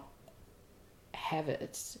you not have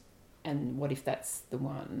it? And what if that's the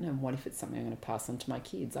one? And what if it's something I'm going to pass on to my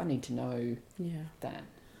kids? I need to know that.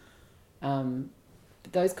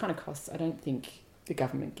 But those kind of costs, I don't think the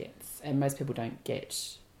government gets, and most people don't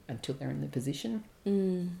get until they're in the position.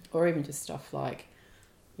 Or even just stuff like,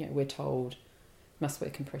 you know, we're told must wear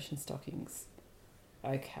compression stockings.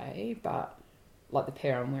 Okay, but like the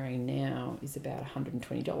pair I'm wearing now is about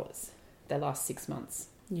 $120. They last 6 months.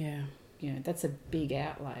 Yeah. You know, that's a big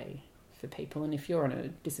outlay for people. And if you're on a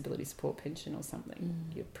disability support pension or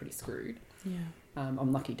something, you're pretty screwed. Yeah.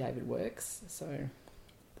 I'm lucky David works, so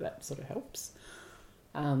that sort of helps.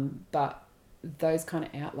 But those kind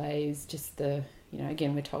of outlays, just the, you know,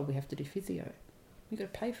 again, we're told we have to do physio. You've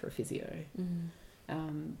got to pay for a physio.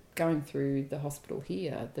 Going through the hospital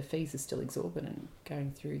here, the fees are still exorbitant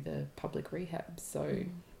going through the public rehab. So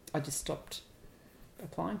I just stopped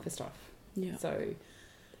applying for stuff. Yeah. So,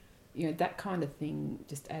 you know, that kind of thing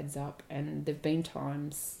just adds up. And there have been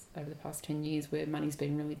times over the past 10 years where money's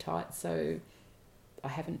been really tight. So I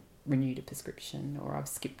haven't renewed a prescription, or I've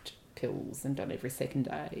skipped pills and done every second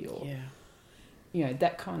day, or, you know,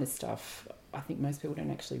 that kind of stuff. I think most people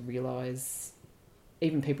don't actually realise,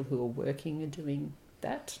 even people who are working are doing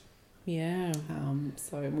that. Yeah.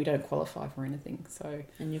 So we don't qualify for anything. So,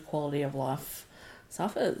 and your quality of life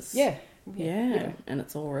suffers. Yeah. Yeah. And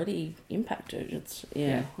it's already impacted. It's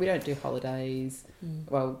we don't do holidays.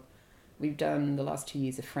 Well, we've done the last 2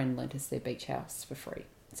 years, a friend lent us their beach house for free.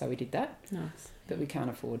 So we did that. Nice. But we can't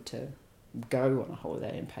afford to go on a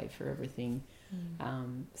holiday and pay for everything.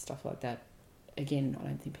 Stuff like that. Again, I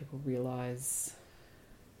don't think people realise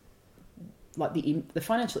like the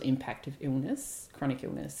financial impact of illness, chronic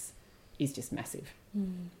illness, is just massive.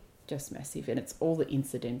 Just massive. And it's all the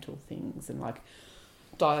incidental things, and like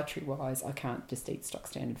dietary wise, I can't just eat stock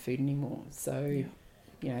standard food anymore. So,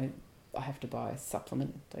 you know, I have to buy a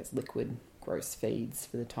supplement, those liquid gross feeds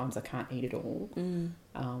for the times I can't eat it all. And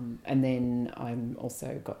then I'm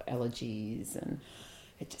also got allergies, and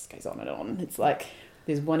it just goes on and on. It's like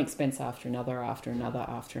there's one expense after another, and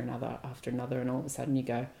all of a sudden you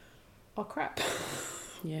go, oh crap,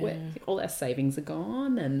 all our savings are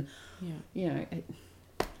gone. And you know,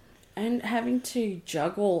 and having to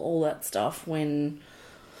juggle all that stuff when,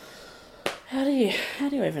 how do you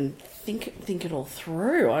even think it all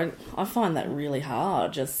through? I find that really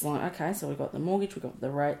hard. Just like, okay, so we've got the mortgage, we've got the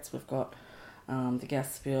rates, we've got the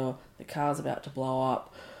gas bill, the car's about to blow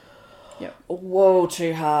up. Whoa,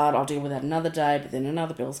 too hard. I'll deal with that another day. But then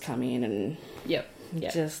another bill's come in, and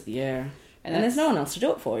just and there's no one else to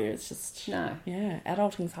do it for you. It's just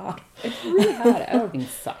adulting's hard. It's really hard. Adulting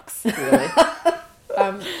sucks, really.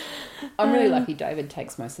 I'm really lucky David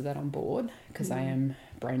takes most of that on board, because I am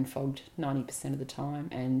brain fogged 90% of the time,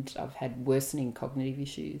 and I've had worsening cognitive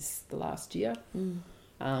issues the last year,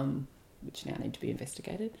 which now need to be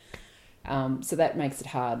investigated. So that makes it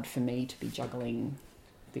hard for me to be juggling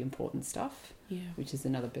the important stuff, which is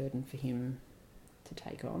another burden for him to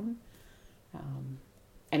take on.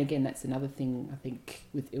 And again, that's another thing I think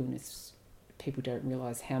with illness, people don't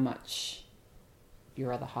realise how much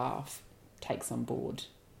your other half takes on board.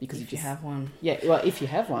 Because if you have one. Yeah, well, if you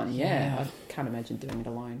have one, I can't imagine doing it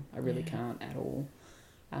alone. I really can't at all.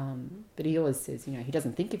 But he always says, you know, he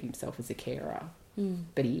doesn't think of himself as a carer,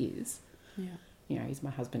 but he is. Yeah. You know, he's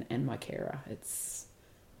my husband and my carer. It's,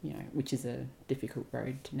 you know, which is a difficult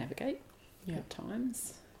road to navigate at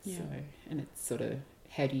times. Yeah. So, and it's sort of,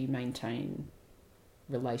 how do you maintain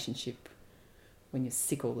relationship when you're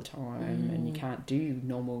sick all the time and you can't do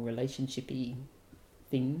normal relationshipy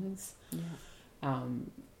things?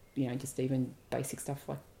 You know, just even basic stuff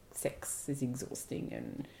like sex is exhausting,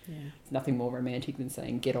 and it's nothing more romantic than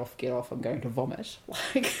saying, get off, I'm going to vomit.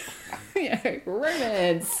 Like, you know,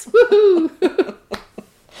 romance, woohoo!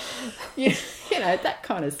 You know, that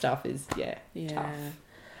kind of stuff is, tough.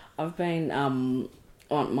 I've been,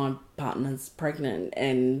 my partner's pregnant,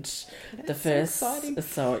 and the first, it's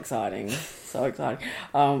so exciting.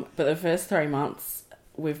 But the first 3 months,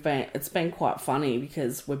 it's been quite funny,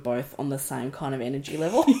 because we're both on the same kind of energy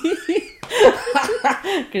level.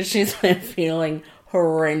 Because she's been feeling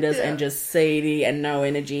horrendous and just seedy and no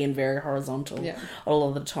energy and very horizontal all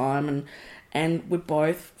of the time. And we're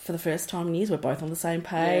both, for the first time in years, we're both on the same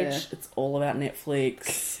page. Yeah. It's all about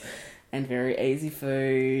Netflix and very easy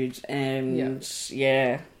food, and you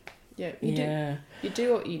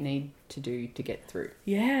do what you need to do to get through.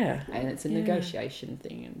 Yeah. And it's a negotiation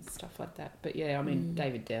thing and stuff like that. But I mean,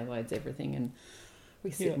 David downloads everything, and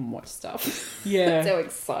we sit and watch stuff. Yeah. It's our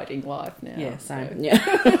exciting life now. Yeah, same. So.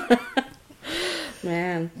 Yeah.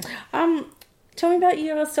 Man. Tell me about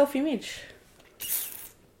your self-image.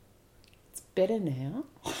 It's better now.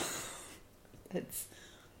 It's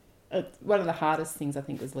one of the hardest things, I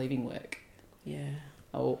think, was leaving work. Yeah.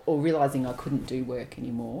 Or realising I couldn't do work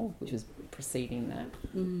anymore, which was preceding that.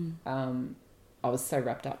 I was so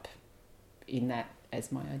wrapped up in that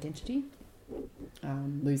as my identity.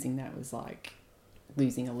 Losing that was like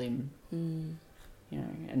losing a limb, you know,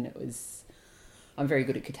 and it was... I'm very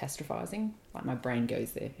good at catastrophizing. Like, my brain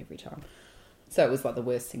goes there every time. So it was like the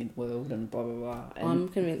worst thing in the world and blah, blah, blah. And I'm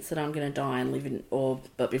convinced that I'm going to die and live in...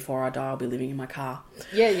 But before I die, I'll be living in my car.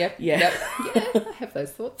 Yeah. Yeah. I have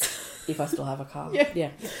those thoughts. If I still have a car.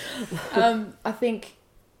 Yeah. I think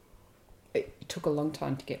it took a long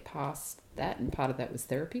time to get past that, and part of that was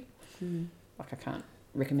therapy. Like, I can't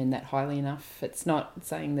recommend that highly enough. It's not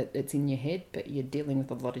saying that it's in your head, but you're dealing with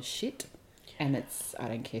a lot of shit. And it's, I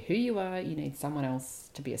don't care who you are, you need someone else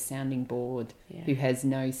to be a sounding board who has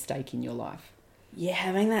no stake in your life. Yeah,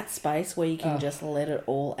 having that space where you can just let it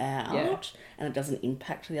all out, Yeah. and it doesn't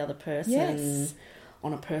impact the other person Yes.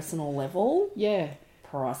 on a personal level. Yeah.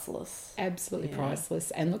 Priceless. Absolutely Yeah.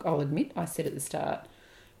 priceless. And look, I'll admit, I said at the start,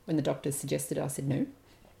 when the doctors suggested it, I said, no,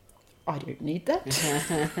 I don't need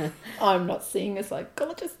that. I'm not seeing a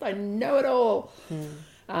psychologist. I know it all.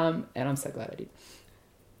 And I'm so glad I did.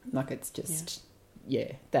 Like, it's just,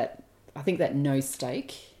 that I think that no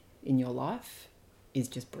stake in your life is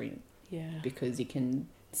just brilliant. Yeah. Because you can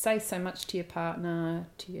say so much to your partner,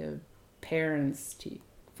 to your parents, to your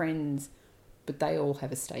friends, but they all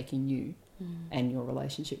have a stake in you and your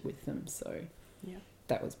relationship with them. So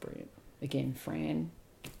that was brilliant. Again, Fran,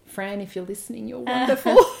 if you're listening, you're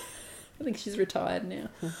wonderful. I think she's retired now.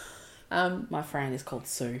 My friend is called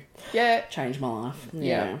Sue. Yeah. Changed my life.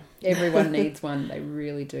 Yeah. Everyone needs one. They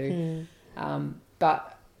really do.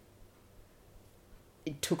 But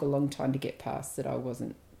it took a long time to get past that I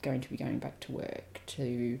wasn't going to be going back to work,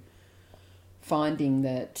 to finding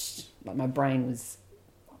that, like, my brain was...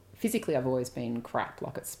 Physically, I've always been crap,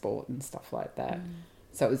 like at sport and stuff like that.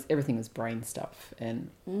 So everything was brain stuff, and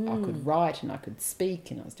I could write and I could speak,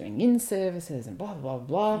 and I was doing in-services and blah, blah,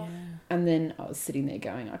 blah. Yeah. And then I was sitting there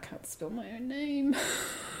going, I can't spell my own name.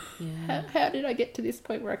 How did I get to this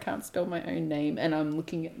point where I can't spell my own name? And I'm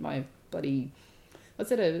looking at my bloody... I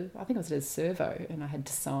think I was at a servo, and I had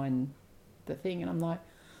to sign the thing, and I'm like,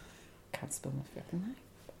 I can't spell my fucking name.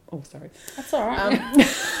 Oh, sorry. That's all right.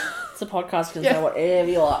 It's a podcast. You can say whatever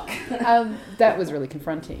you like. That was really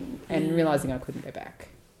confronting, and realising I couldn't go back.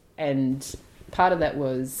 And part of that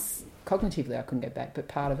was cognitively I couldn't go back, but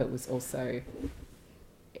part of it was also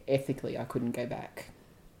ethically I couldn't go back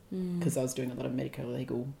because I was doing a lot of medical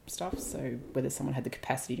legal stuff. So whether someone had the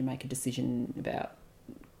capacity to make a decision about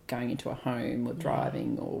going into a home or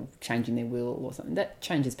driving or changing their will or something, that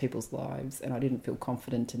changes people's lives, and I didn't feel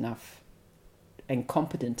confident enough and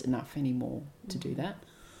competent enough anymore to do that.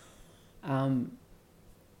 And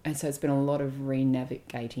so it's been a lot of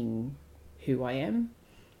re-navigating who I am,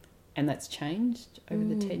 and that's changed over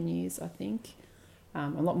the 10 years, I think.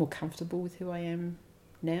 I'm a lot more comfortable with who I am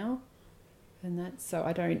now, and that, so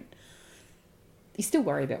I don't... You still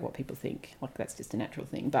worry about what people think, like that's just a natural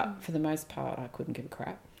thing, but for the most part I couldn't give a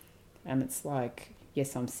crap. And it's like,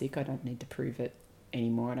 yes, I'm sick, I don't need to prove it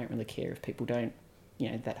anymore. I don't really care if people don't, you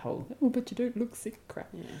know, that whole, oh, but you don't look sick crap.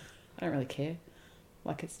 I don't really care.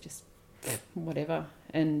 Like, it's just whatever.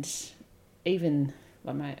 And even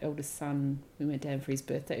like my eldest son, we went down for his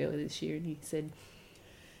birthday earlier this year, and he said,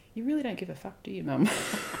 you really don't give a fuck, do you, Mum?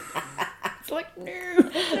 It's like, no,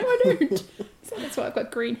 I don't. So that's why I've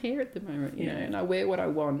got green hair at the moment, you know, and I wear what I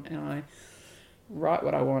want, and I write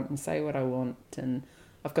what I want and say what I want, and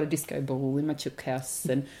I've got a disco ball in my chook house,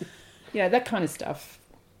 and, you know, that kind of stuff.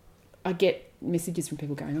 I get messages from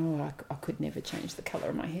people going, oh, I could never change the colour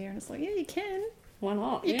of my hair. And it's like, yeah, you can. Why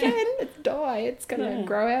not? You can. It's dye. It's going to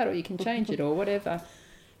grow out, or you can change it or whatever.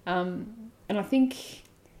 And I think,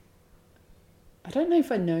 I don't know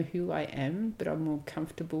if I know who I am, but I'm more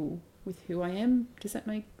comfortable with who I am. Does that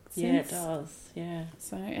make sense? Yeah, it does. Yeah.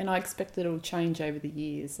 So, and I expect that it'll change over the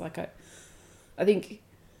years. Like, I think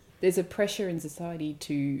there's a pressure in society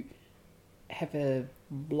to have a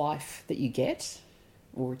life that you get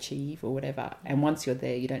or achieve or whatever, and once you're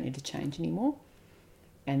there, you don't need to change anymore.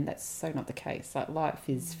 And that's so not the case. Like, life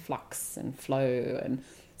is flux and flow, and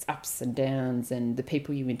it's ups and downs, and the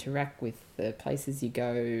people you interact with, the places you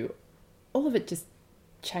go, all of it just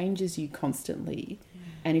changes you constantly.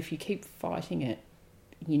 And if you keep fighting it,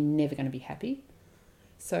 you're never going to be happy.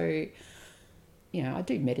 So, you know, I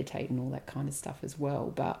do meditate and all that kind of stuff as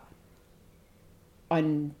well, but I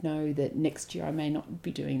know that next year I may not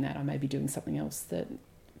be doing that. I may be doing something else that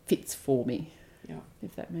fits for me,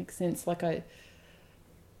 if that makes sense. Like,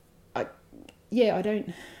 I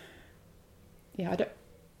don't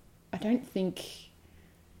think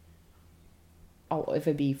I'll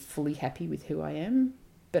ever be fully happy with who I am,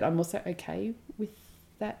 but I'm also okay with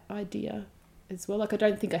that idea as well. Like, I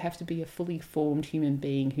don't think I have to be a fully formed human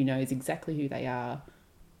being who knows exactly who they are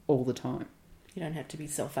all the time. You don't have to be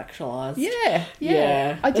self-actualized.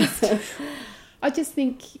 Yeah. I just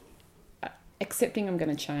think accepting I'm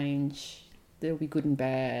going to change, there'll be good and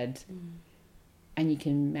bad, and you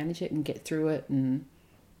can manage it and get through it, and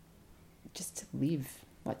just to live,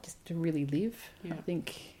 like just to really live. Yeah. I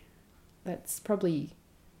think that's probably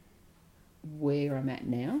where I'm at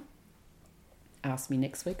now. Ask me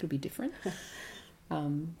next week, it'll be different.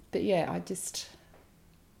 But yeah,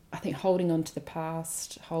 I think holding on to the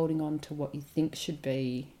past, holding on to what you think should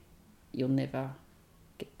be, you'll never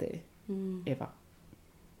get there, ever.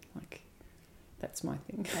 Like, that's my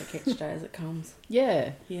thing. Take each day as it comes.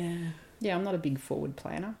 Yeah. Yeah. Yeah, I'm not a big forward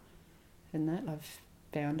planner, and that I've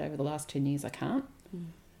found over the last 10 years I can't,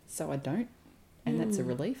 so I don't, and that's a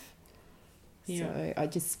relief. Yeah. So I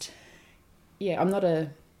just, I'm not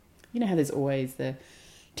you know how there's always the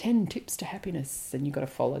 10 tips to happiness and you've got to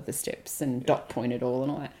follow the steps and dot point it all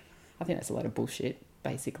and all that. I think that's a load of bullshit,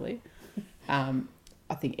 basically. I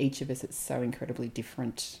think each of us, it's so incredibly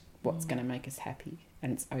different what's going to make us happy,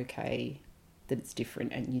 and it's okay that it's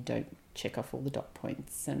different, and you don't check off all the dot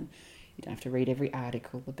points, and you don't have to read every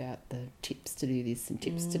article about the tips to do this and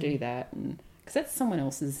tips to do that, and because that's someone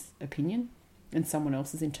else's opinion and someone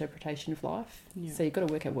else's interpretation of life. Yeah. So you've got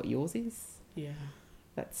to work out what yours is. Yeah.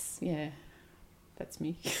 That's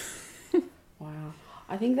me. Wow.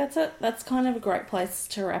 I think that's kind of a great place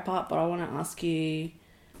to wrap up, but I want to ask you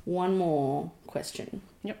one more question.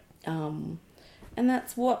 Yep. And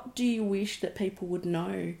that's, what do you wish that people would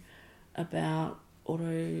know about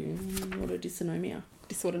autodysautonomia?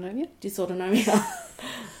 Dysautonomia? Dysautonomia.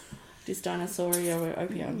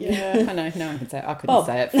 Dysdinosauriopia. Yeah, I know. No one can say it. I couldn't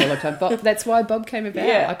say it for a long time. Bob, that's why Bob came about.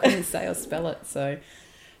 Yeah. I couldn't say or spell it. So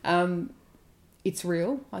it's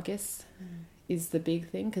real, I guess, is the big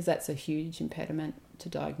thing, because that's a huge impediment to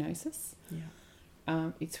diagnosis. Yeah.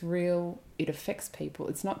 It's real. It affects people.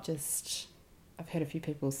 It's not just... I've heard a few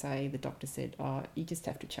people say, the doctor said, you just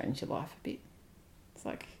have to change your life a bit. It's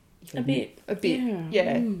like... A bit.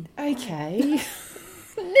 Yeah. Okay.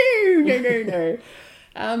 No.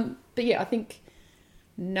 But yeah, I think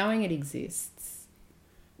knowing it exists,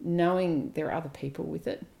 knowing there are other people with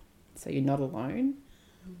it, so you're not alone,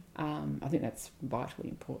 I think that's vitally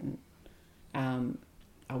important.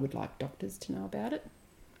 I would like doctors to know about it,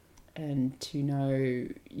 and to know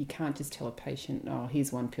you can't just tell a patient,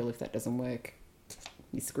 here's one pill, if that doesn't work,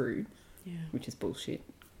 you're screwed, which is bullshit,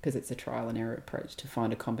 because it's a trial and error approach to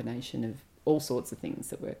find a combination of all sorts of things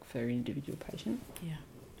that work for an individual patient. Yeah.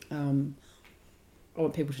 I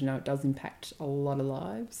want people to know it does impact a lot of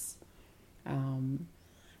lives. And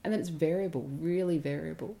that it's variable, really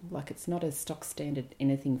variable. Like, it's not a stock standard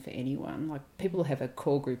anything for anyone. Like, people have a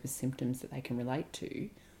core group of symptoms that they can relate to,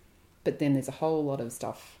 but then there's a whole lot of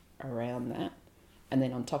stuff around that. And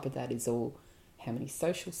then on top of that is all how many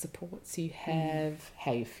social supports you have,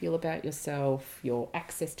 how you feel about yourself, your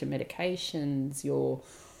access to medications, your,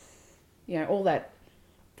 all that,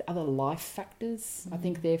 the other life factors. I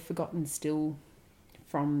think they're forgotten still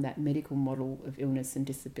from that medical model of illness and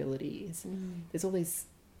disability. There's all these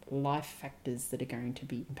life factors that are going to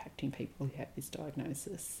be impacting people who have this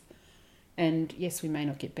diagnosis. And yes, we may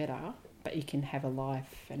not get better, but you can have a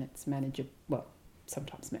life and it's manageable. Well,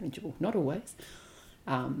 sometimes manageable, not always.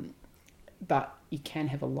 But you can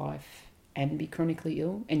have a life and be chronically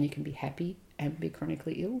ill, and you can be happy and be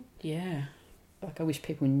chronically ill. Yeah. Like, I wish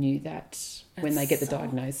people knew that when they get the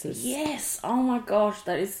diagnosis. Yes. Oh my gosh,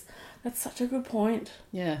 that's such a good point.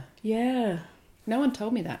 Yeah. Yeah. No one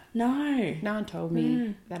told me that. No. No one told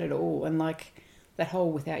me that at all. And like that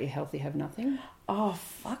whole without your health, you have nothing. Oh,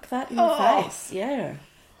 fuck that in the face. Yeah.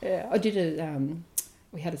 Yeah. I did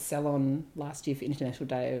we had a salon last year for International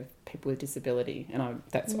Day of People with Disability, and I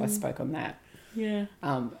spoke on that. Yeah.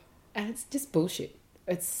 And it's just bullshit.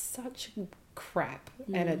 It's such crap,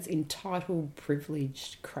 and it's entitled,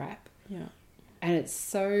 privileged crap. Yeah. And it's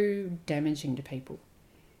so damaging to people.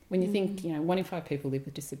 When you think, 1 in 5 people live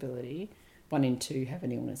with disability, 1 in 2 have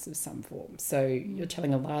an illness of some form. So you're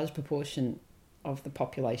telling a large proportion of the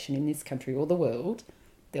population in this country or the world,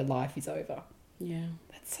 their life is over. Yeah.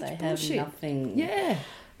 That's such they bullshit. have nothing. Yeah.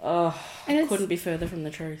 Oh, and it couldn't be further from the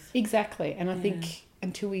truth. Exactly. And I think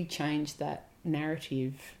until we change that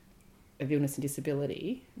narrative of illness and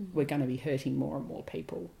disability, we're going to be hurting more and more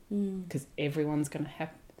people, because everyone's going to have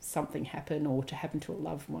something happen, or to happen to a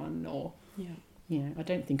loved one, or I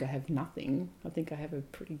don't think I have nothing. I think I have a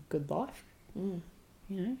pretty good life You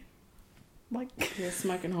know, like You're a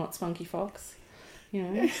smoking hot, spunky fox. You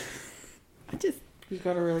know, I just, you've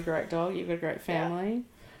got a really great dog. You've got a great family.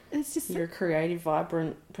 it's just, You're a creative,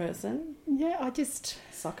 vibrant person. yeah, I just,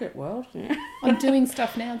 Suck it, world. Yeah. I'm doing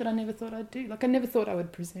stuff now that I never thought I'd do. Like, I never thought I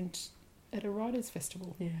would present at a writers'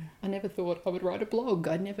 festival. Yeah. I never thought I would write a blog.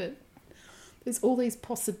 There's all these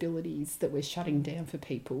possibilities that we're shutting down for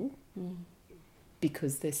people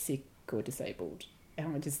because they're sick or disabled.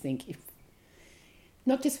 And I just think if,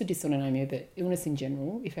 not just for dysautonomia, but illness in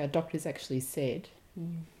general, if our doctors actually said,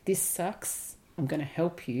 this sucks, I'm going to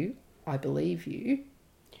help you, I believe you,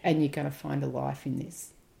 and you're going to find a life in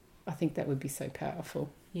this, I think that would be so powerful.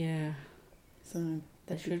 Yeah. So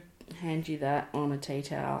They should hand you that on a tea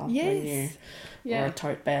towel. when yes, you- Or a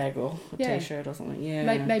tote bag or a Yeah. t-shirt or something. Yeah.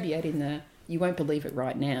 maybe add in the, you won't believe it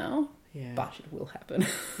right now, Yeah. but it will happen.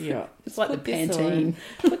 Yeah. It's like the Put this Pantene.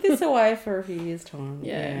 Put this away for a few years' time.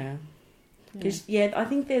 Yeah. Yeah. 'Cause, yeah, I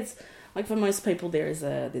think there's, like, for most people there's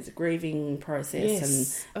a grieving process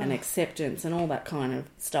Yes. and acceptance and all that kind of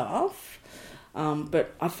stuff.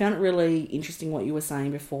 But I found it really interesting what you were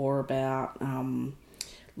saying before about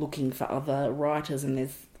looking for other writers, and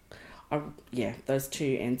there's those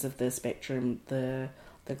two ends of the spectrum, the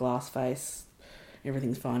glass face,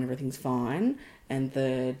 everything's fine, and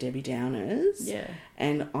the Debbie Downers. Yeah.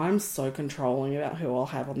 And I'm so controlling about who I'll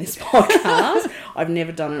have on this podcast. I've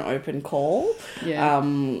never done an open call. Yeah.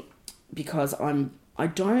 Because I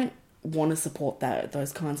don't want to support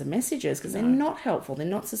those kinds of messages because they're not helpful. They're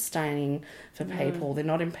not sustaining for people. They're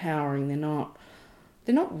not empowering. They're not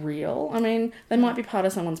real. I mean, they might be part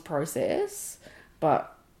of someone's process,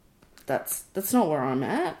 but that's not where I'm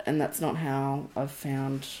at, and that's not how I've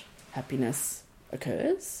found happiness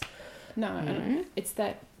occurs. No, Mm-hmm. it's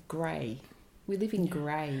that grey. We live in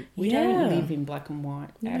grey. We Yeah. don't live in black and white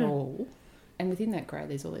at Yeah. all. And within that grey,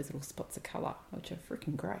 there's all these little spots of colour, which are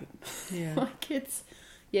freaking great. Yeah. Like it's,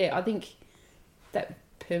 yeah, I think that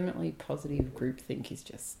permanently positive groupthink is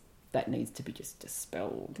just, that needs to be just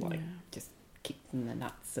dispelled, like just kicked in the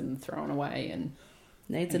nuts and thrown away. And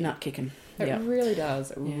Needs a nut kicking. it Yeah. really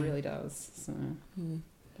does. It Yeah. really does. So,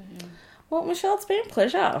 but yeah. Well, Michelle, it's been a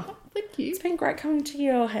pleasure. Thank you. It's been great coming to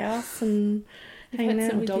your house and You've hanging had out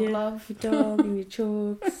some with dog your, love. your dog and your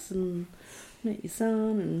chooks and met your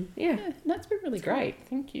son and Yeah, no, it's been really great.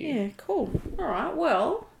 Thank you. Yeah, cool. All right,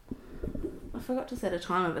 well, I forgot to set a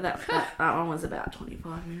timer, but that one was about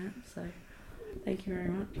 25 minutes, so thank you very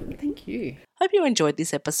much. Thank you. Hope you enjoyed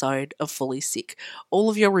this episode of Fully Sick. All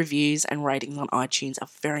of your reviews and ratings on iTunes are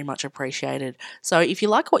very much appreciated. So if you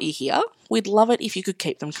like what you hear, we'd love it if you could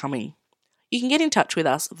keep them coming. You can get in touch with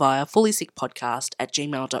us via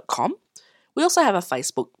fullysickpodcast@gmail.com. We also have a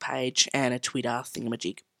Facebook page and a Twitter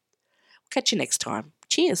thingamajig. Catch you next time.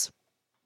 Cheers.